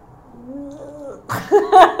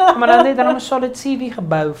 Maar dan het hulle 'n solid CV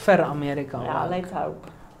gebou vir Amerika. Ja, ook. let's hope.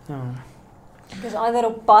 Ja. Ek is either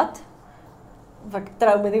op pad of ek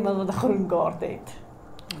trou met iemand wat 'n groen kaart het.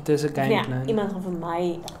 Dit is 'n game plan. Iemand gaan vir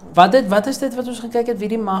my. Wat is dit wat ons gekyk het, wie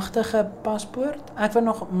die magtige paspoort? Ek wou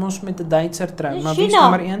nog mos met 'n Duitser trou, maar wie is China.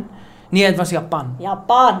 nommer 1? Nee, dit was Japan.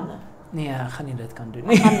 Japan. Nee, ek gaan nie dit kan doen Ek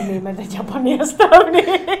nie. gaan nie met 'n Japanees trou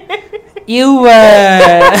nie. Eeuw.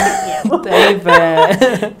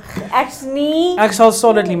 David. Ek's nie. Ek sal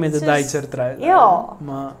solidly met 'n Soos- Duitser trou. Ja.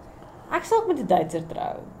 Maar Ek sal ook met 'n Duitser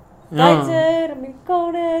trou. ja. Duitser,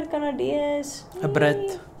 Amerikaner, Kanadees. 'n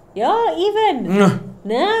Brit. Ja, even.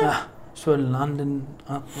 Nee. Ja, so London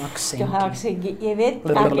aksent. Ja, ek sê jy weet,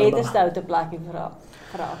 ek het 'n stoute plekkie vir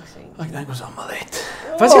aksent. Ek dink ons almal het.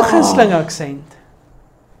 Wat is jou gunsteling aksent?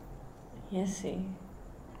 Jessie.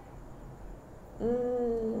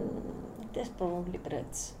 Dis probably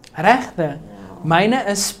Brits. Regte. Ja. Myne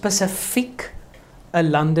is spesifiek 'n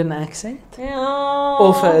London accent Ja.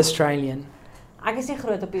 of 'n Australian. Ek is nie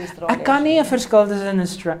groot op die Australië. Ek kan nie 'n verskil tussen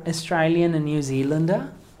 'n Australian en New Zealander.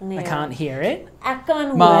 Nee. I can't hear it. Ek kan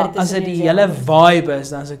hoor Maar tussen as dit New die hele Zealand. vibe is,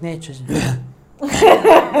 dan is ek net soos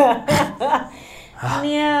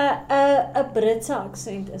Nee, 'n Britse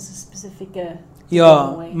aksent is 'n spesifieke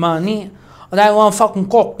ja, maar nie I don't want fucking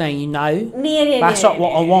cockney, you know. Nee. That's not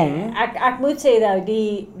what I want. Ek moet sê though,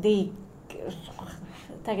 die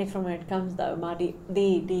take it from where it comes though, maar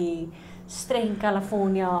die streng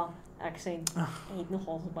California aksent het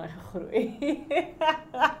nogal baie gegroei.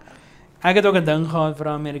 Ek het ook 'n ding gehad vir 'n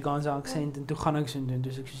Amerikaanse aksent en toe gaan ek so doen.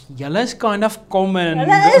 Dus ek sê julle is kind of common.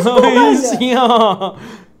 Julle is common. Ja.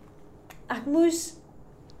 Ek moes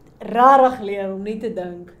rarig leer om nie te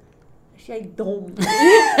dink Is jy dom?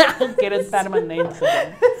 Ek het dit permanent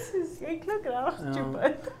gedoen. Jy klink reg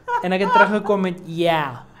stupid. En ek het teruggekom met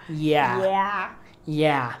ja.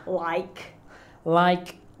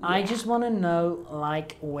 Like, I just want to know,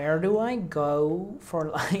 like, where do I go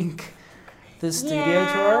for, like, the studio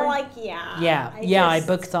tour? I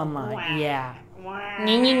booked online,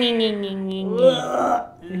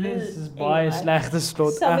 Dit is baie slegte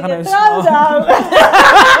slot, ek gaan nou slaap.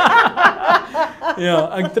 Ja,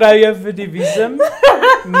 ek trou jou vir die visum,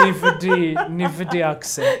 nie vir die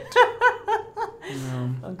accent.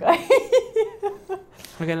 Okay.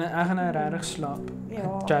 Ek gaan nou regtig slaap.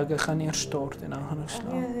 Ek gaan neer stort en dan gaan ek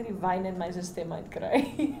slaap. Ek die wyn in my stem uitkry.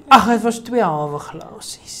 Ag, dit was 2 halwe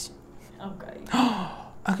glasies. Okay.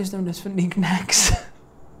 Ek is nou dis vir knickknacks.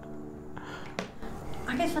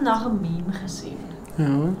 Ek het vandag 'n meme gesien. Ja.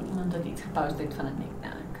 Iemand het iets gepost het van 'n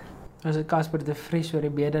knickknack. Was dit Casper de Vries oor die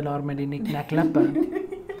bedelaar met die knickknack lippe?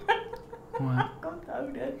 Kom hou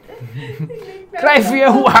dit. Kry vir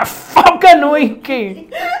jou 'n fucking hooitjie.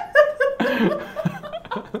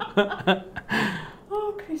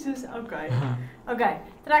 Oh, Christus, okay,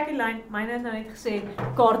 trek die lyn. Myne het nou net gesê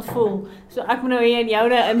kaart vol. So ek moet nou hier en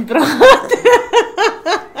joune inpraat.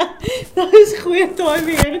 Dat is goeie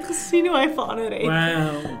timing. Jy het gesien hoe hy verander het.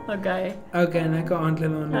 Wow. Okay, Okay, lekker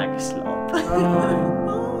aandeel aan. ek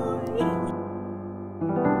slaap.